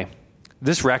anyway,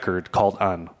 this record called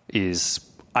is,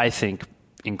 I think,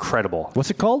 incredible.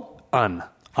 What's it called? Un.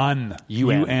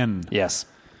 UN. Yes.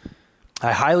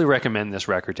 I highly recommend this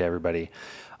record to everybody.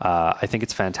 I think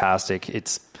it's fantastic.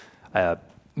 It's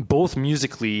both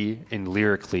musically and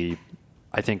lyrically,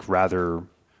 I think, rather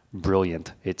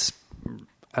brilliant. It's,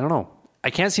 I don't know. I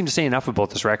can't seem to say enough about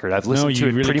this record. I've listened to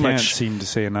it really pretty can't much. seem to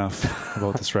say enough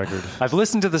about this record. I've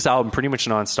listened to this album pretty much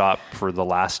nonstop for the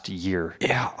last year.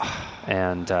 Yeah.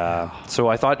 And so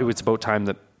I thought it was about time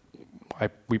that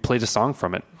we played a song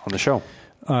from it on the show.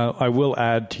 I will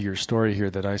add to your story here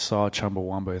that I saw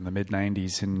Chumbawamba in the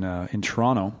mid-'90s in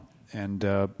Toronto. And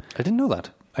I didn't know that.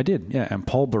 I did, yeah. And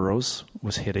Paul Burrows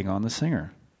was hitting on the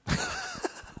singer.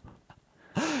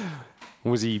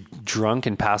 Was he drunk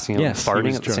and passing out Yes, and he farting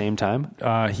was at the drunk. same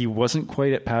time? He wasn't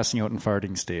quite at passing out and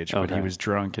farting stage, but Okay. he was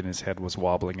drunk and his head was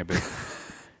wobbling a bit.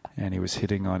 And he was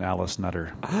hitting on Alice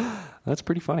Nutter. That's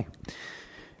pretty funny.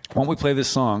 Why don't we play this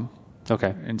song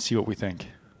Okay. and see what we think?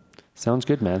 Sounds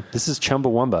good, man. This is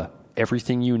Chumbawamba.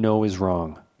 Everything you know is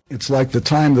wrong. It's like the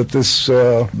time that this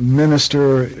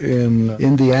minister in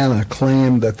Indiana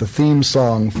claimed that the theme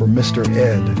song for Mr.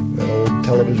 Ed, that old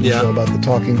television show about the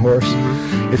talking horse,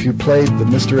 if you played the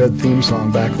Mr. Ed theme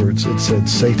song backwards, it said,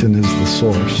 "Satan is the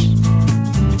source."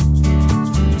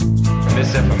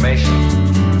 Misinformation.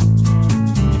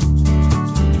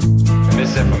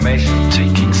 Misinformation.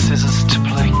 Taking scissors to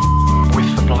play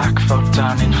with the black folk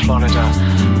down in Florida.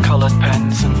 Colored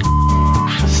pens and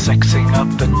for sexing up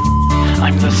the.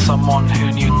 I'm the someone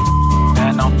who knew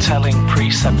they're not telling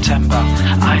pre-September.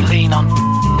 I lean on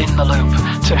in the loop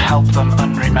to help them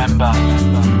unremember.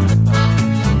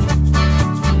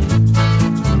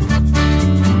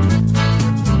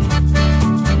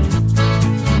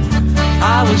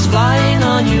 I was flying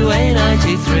on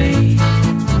UA-93.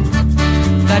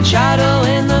 That shadow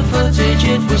in the footage,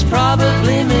 it was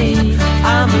probably me.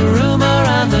 I'm the rumor,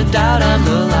 I'm the doubt, I'm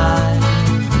the lie.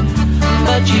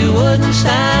 But you wouldn't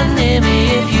stand near me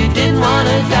if you didn't want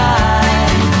to die.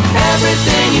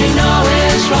 Everything you know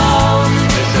is wrong.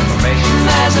 Misinformation.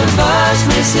 There's a verse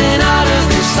missing out of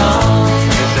this song.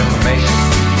 Misinformation.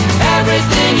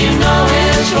 Everything you know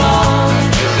is wrong.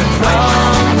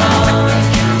 Wrong, wrong,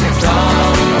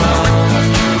 wrong, wrong.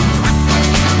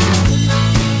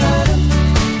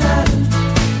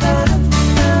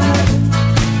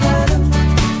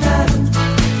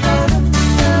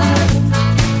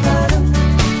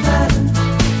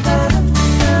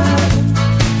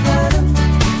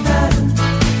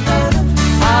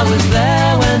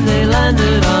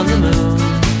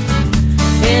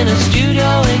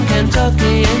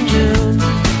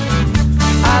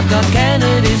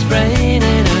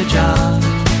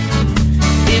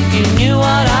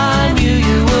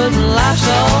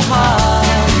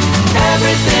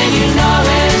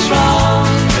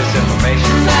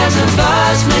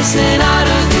 missing out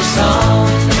of this song.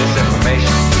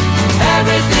 Misinformation.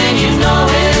 Everything you know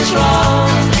is wrong.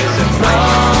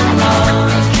 Wrong, wrong,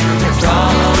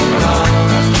 wrong, wrong.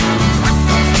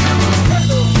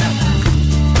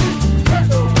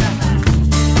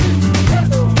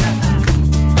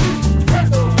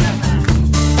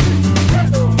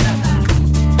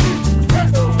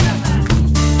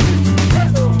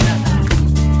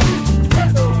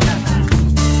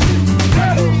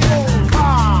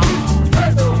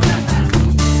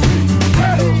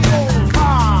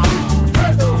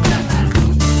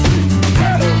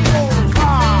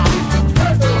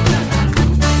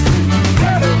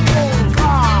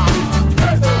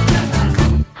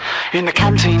 In the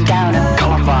canteen down at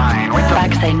Columbine, with the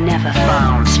bags they never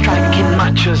found, striking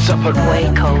matches up at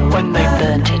Waco when they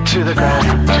burnt it to the ground.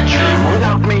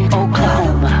 Without me,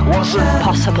 Oklahoma wasn't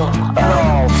possible at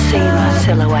all. See my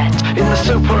silhouette in the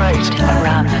Super 8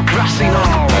 around the grassy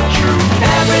knoll.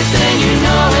 Everything you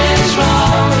know is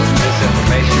wrong.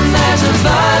 Misinformation. There's a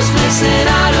verse missing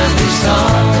out of this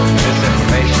song.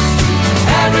 Misinformation.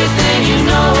 Everything you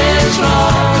know is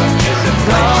wrong.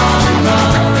 Wrong,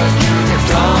 wrong,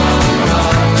 wrong,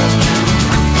 wrong.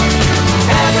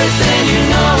 Everything you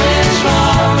know is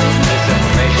wrong.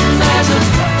 Misinformation. There's a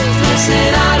verse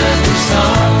missing out of this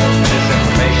song.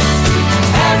 Misinformation.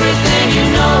 Everything you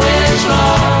know is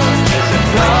wrong.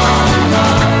 Wrong,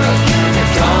 wrong,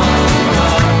 wrong,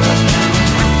 wrong.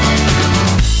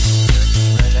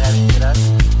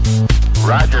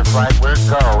 Roger, flight, we're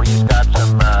go. He's got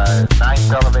some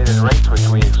nice elevated rates, which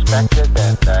we expected,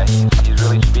 and he's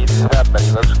really speeded it up, but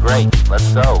he looks great.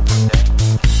 Let's go.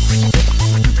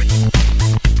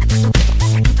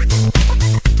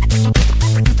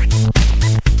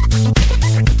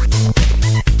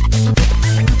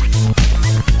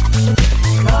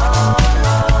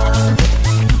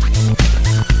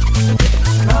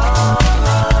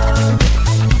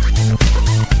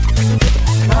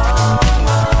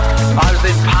 I was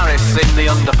in Paris in the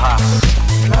underpass.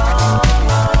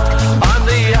 I'm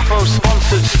the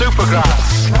FO-sponsored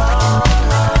Supergrass.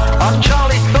 I'm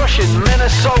Charlie Thrush in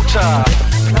Minnesota.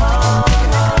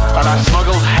 And I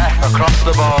smuggled hef across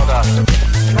the border.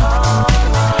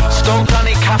 Stole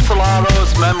Danny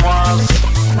Castellaro's memoirs.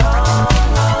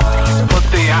 Put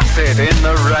the acid in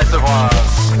the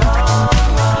reservoirs.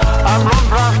 I'm Ron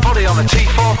Brown's body on a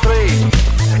T-43.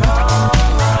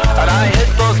 And I hit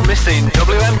those missing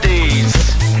WMDs.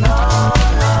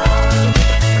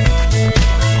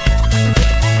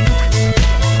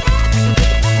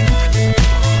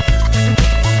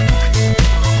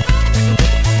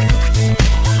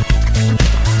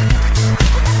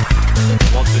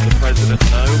 What did the president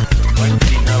know? When did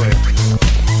he know it?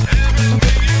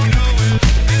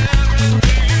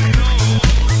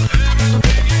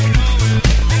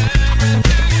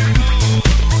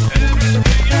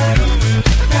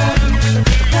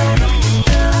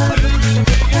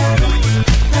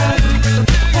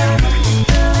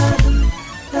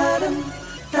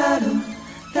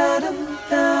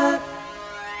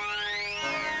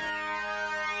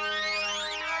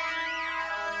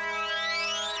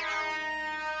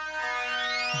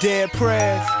 Dead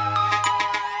prayers.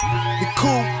 The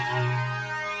coup.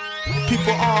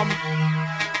 People army.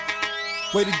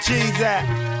 Where the G's at?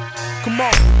 Come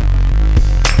on.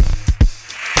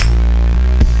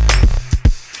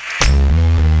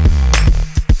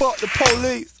 Fuck the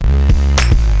police.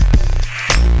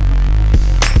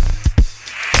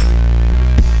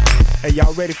 Hey,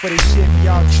 y'all ready for this shit for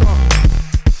y'all Trump?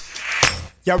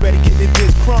 Y'all ready to get this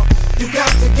bitch crunk? You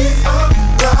got to get up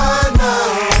right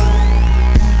now.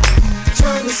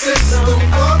 Turn the system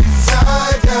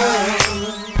upside down.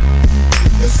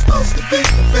 You're supposed to be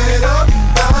fed up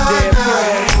by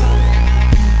now.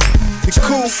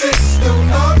 Turn the system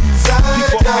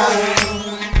upside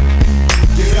down.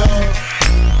 Get up.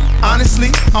 Honestly,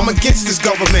 I'm against this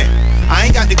government. I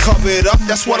ain't got to cover it up,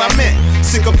 that's what I meant.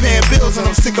 Sick of paying bills and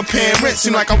I'm sick of paying rent.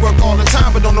 Seem like I work all the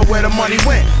time but don't know where the money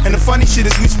went. And the funny shit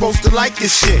is we supposed to like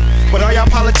this shit, but all y'all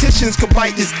politicians could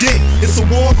bite this dick. It's a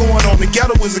war going on, the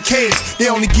ghetto is a cage. They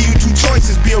only give you two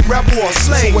choices, be a rebel or a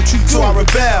slave. So what you do? So I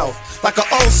rebel. Like an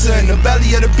ulcer in the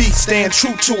belly of the beast, staying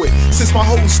true to it. Since my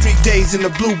whole street days in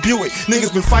the blue Buick, niggas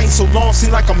been fighting so long,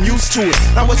 seem like I'm used to it.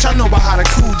 Now what y'all know about how the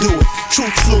cool do it? Truth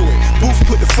fluid, Booth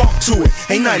put the funk to it.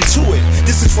 Ain't nothing to it.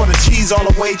 This is for the cheese all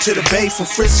the way to the bay, from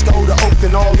Frisco to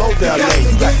Oakland, all over LA.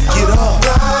 You gotta get up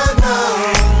right now.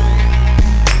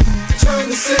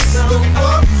 Turn the system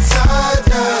upside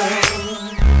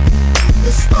down.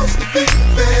 You're supposed to be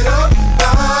fed up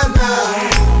by now.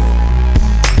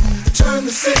 Turn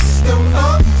the system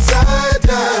upside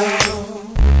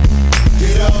down.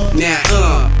 Get up.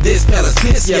 Now, this fella's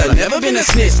pissed piss yelling. Never been a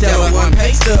snitch teller. One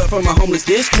pay stub from a homeless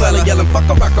dish dweller. Yelling fuck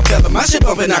a Rockefeller. My shit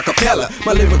bumping acapella.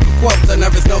 My lyrical quotes, I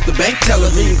never know the bank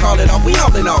tellers. We can call it off, we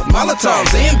hauling off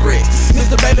Molotovs and bricks.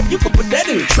 Mr. Bailiff, you can put that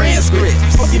in the transcript.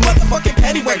 Fuck your motherfucking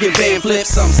patty wagon van flips.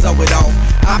 Some sew it off.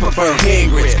 I prefer hand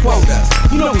grips. Quote us.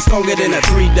 You know we stronger than a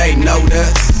 3-day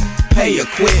notice. Pay or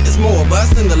quit. It's more of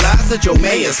us than the lies that your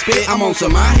mayor spit. I'm on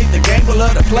some I hate the game, but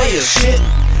love the players shit.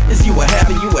 Is you a have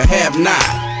and you a have not.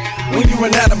 When you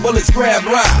run out of bullets, grab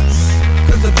rocks.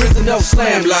 Cause the prison don't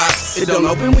slam locks. It don't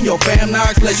open when your fam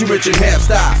knocks, unless you rich and have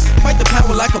stocks. Fight the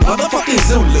power like a motherfucking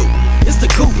Zulu. It's the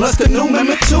coup plus canoe,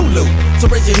 Mama Tulu. So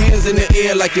raise your hands in the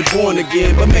air like you're born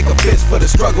again, but make a fist for the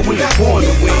struggle when you're born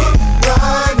to win.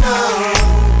 Right now,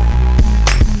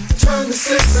 turn the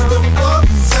system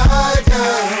upside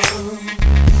down.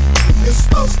 You're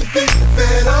supposed to be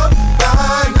fed up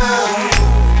by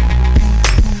now.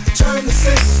 Turn the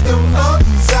system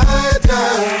upside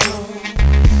down.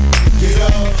 Get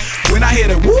up. When I hear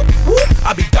the whoop, whoop,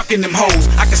 I be ducking them hoes.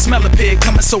 I can smell a pig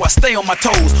coming, so I stay on my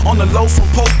toes. On the low from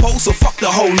po-po, so fuck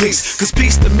the whole lease. Cause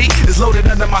peace to me is loaded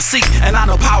under my seat. And I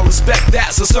know power respect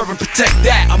that, so serve and protect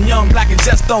that. I'm young, black, and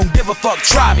just don't give a fuck,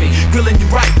 try me. Grilling you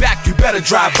right back, you better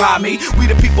drive by me. We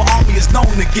the people army is known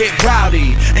to get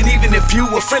rowdy. And even if you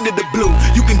a friend of the blue,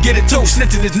 you can get it too.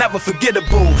 Snitching is never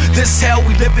forgettable. This hell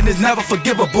we live in is never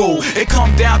forgivable. It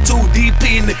come down to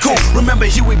DP in the coop. Remember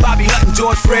Huey, Bobby Hutton,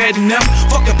 George, Fred, and them.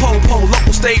 Fuck the po-po,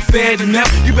 local state fed and them.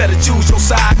 You better choose your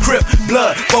side, Crip,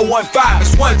 Blood, 415.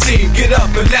 It's one team, get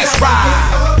up and let's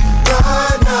ride.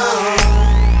 Right now,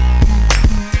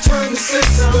 turn the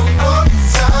system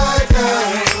upside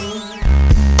down.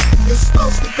 You're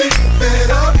supposed to be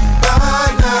fed up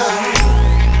by now.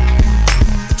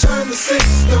 Turn the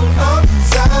system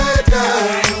upside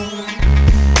down.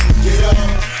 Get up.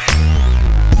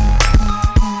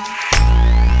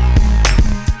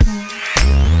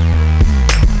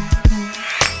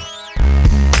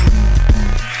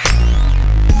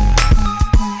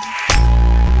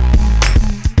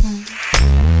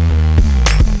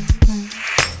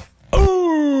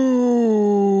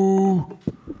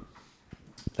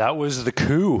 That was The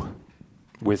Coup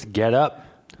with Get Up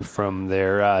from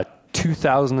their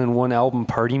 2001 album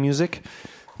Party Music,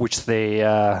 which they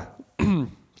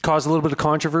caused a little bit of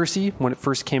controversy when it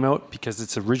first came out because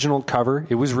its original cover,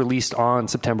 it was released on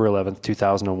September 11th,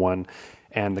 2001,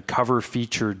 and the cover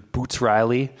featured Boots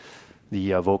Riley,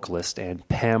 the vocalist, and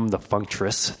Pam the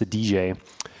Functress, the DJ,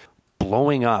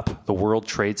 blowing up the World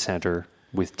Trade Center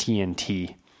with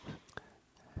TNT.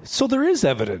 So there is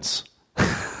evidence.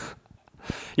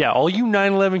 Yeah, all you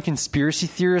 9/11 conspiracy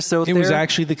theorists out there. It was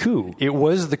actually the coup. It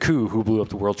was the coup who blew up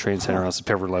the World Trade Center on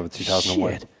September 11th,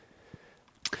 2001. Shit.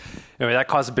 Anyway, that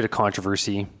caused a bit of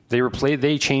controversy.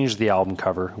 They changed the album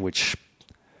cover, which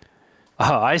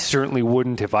I certainly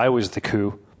wouldn't if I was the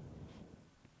coup.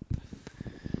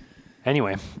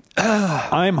 Anyway.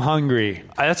 I'm hungry.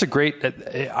 That's a great...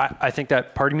 I think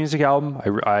that Party Music album,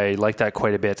 I like that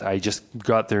quite a bit. I just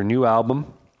got their new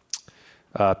album,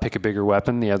 Pick a Bigger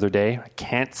Weapon, the other day. I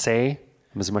can't say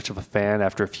I'm as much of a fan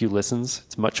after a few listens.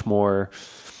 It's much more...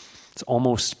 It's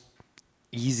almost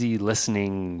easy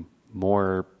listening,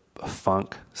 more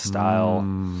funk style.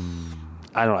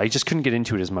 I don't know. I just couldn't get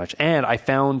into it as much. And I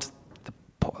found the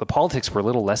politics were a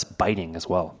little less biting as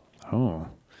well. Oh.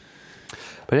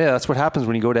 But yeah, that's what happens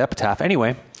when you go to Epitaph.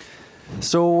 Anyway,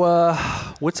 so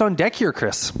what's on deck here,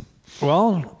 Chris?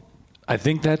 Well, I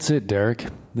think that's it, Derek.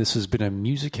 This has been a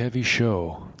music-heavy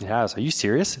show. It has. Are you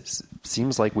serious? It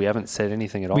seems like we haven't said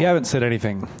anything at all. We haven't said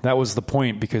anything. That was the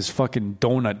point, because fucking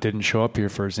Donut didn't show up here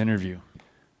for his interview.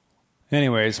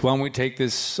 Anyways, why don't we take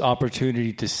this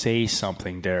opportunity to say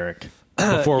something, Derek,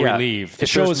 before we leave? The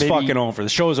show's fucking over. The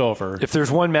show's over. If there's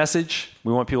one message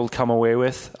we want people to come away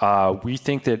with, we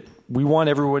think that we want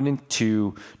everyone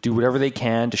to do whatever they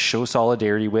can to show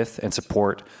solidarity with and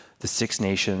support the Six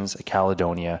Nations of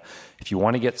Caledonia. If you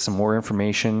want to get some more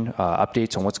information,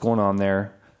 updates on what's going on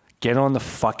there, get on the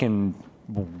fucking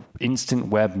instant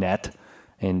web net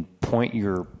and point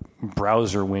your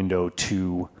browser window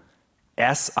to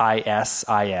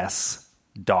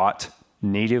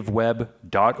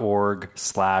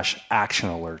sisis.nativeweb.org/action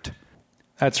alert.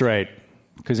 That's right.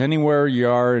 Because anywhere you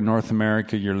are in North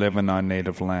America, you're living on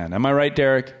native land. Am I right,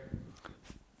 Derek?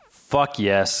 Fuck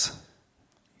yes.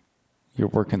 You're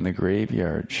working the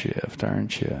graveyard shift,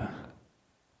 aren't you?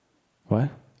 What?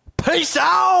 Peace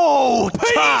out!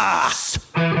 Peace!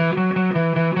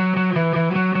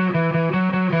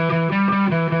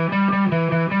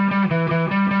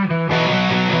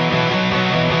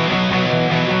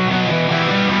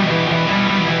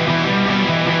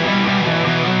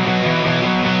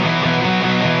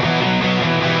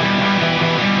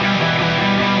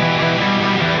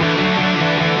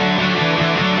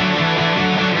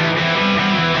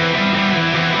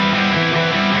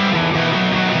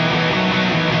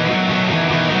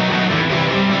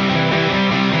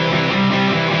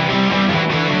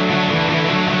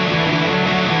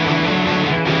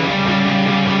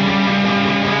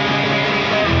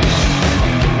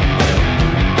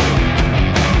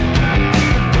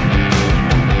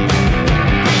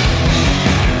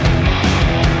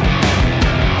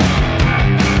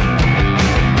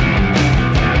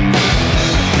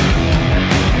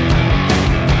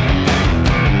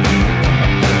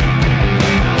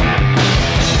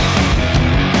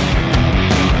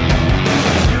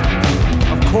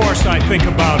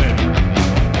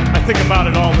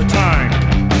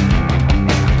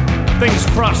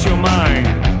 cross your mind,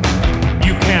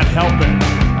 you can't help it.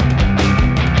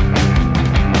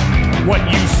 What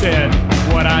you said,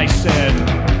 what I said,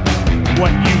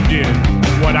 what you did,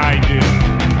 what I did.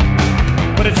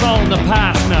 But it's all in the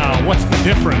past now. What's the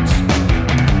difference?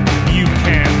 You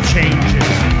can't change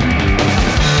it.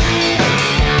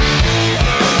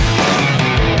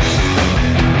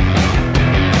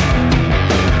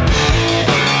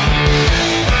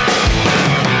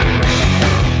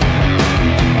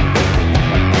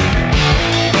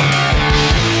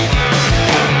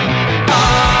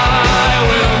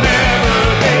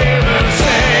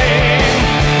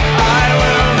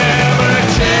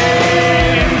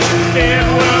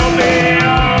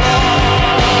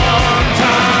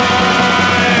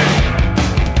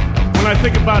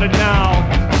 Think about it now,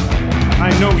 I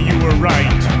know you were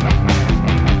right.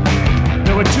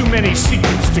 There were too many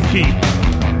secrets to keep,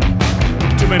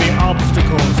 too many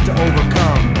obstacles to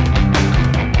overcome,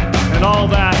 and all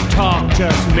that talk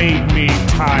just made me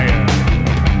tired.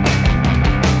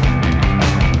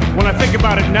 When I think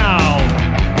about it now,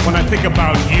 when I think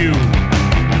about you,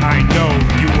 I know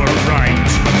you were right.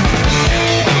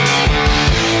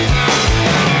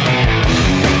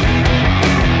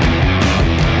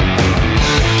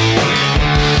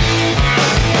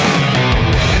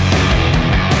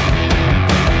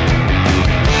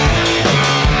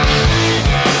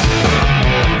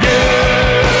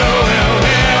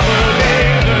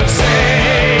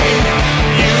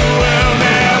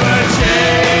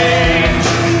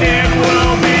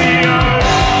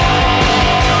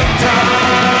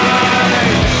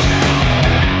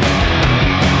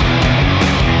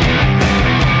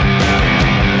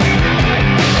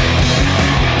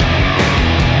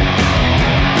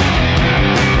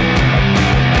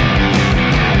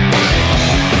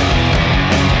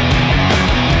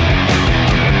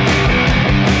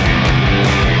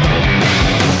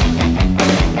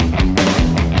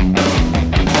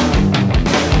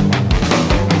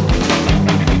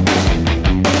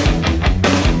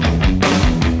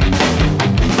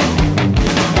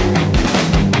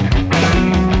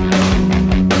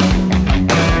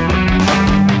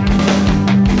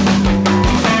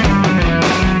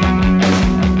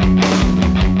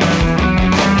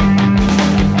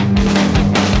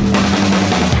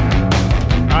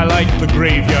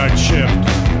 Graveyard shift.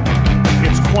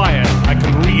 It's quiet, I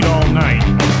can read all night.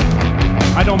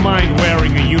 I don't mind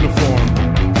wearing a uniform.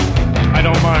 I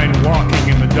don't mind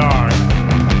walking in the dark.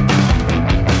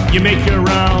 You make your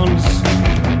rounds,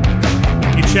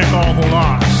 you check all the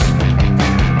locks.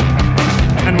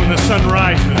 And when the sun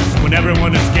rises, when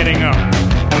everyone is getting up,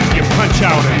 you punch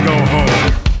out and go home.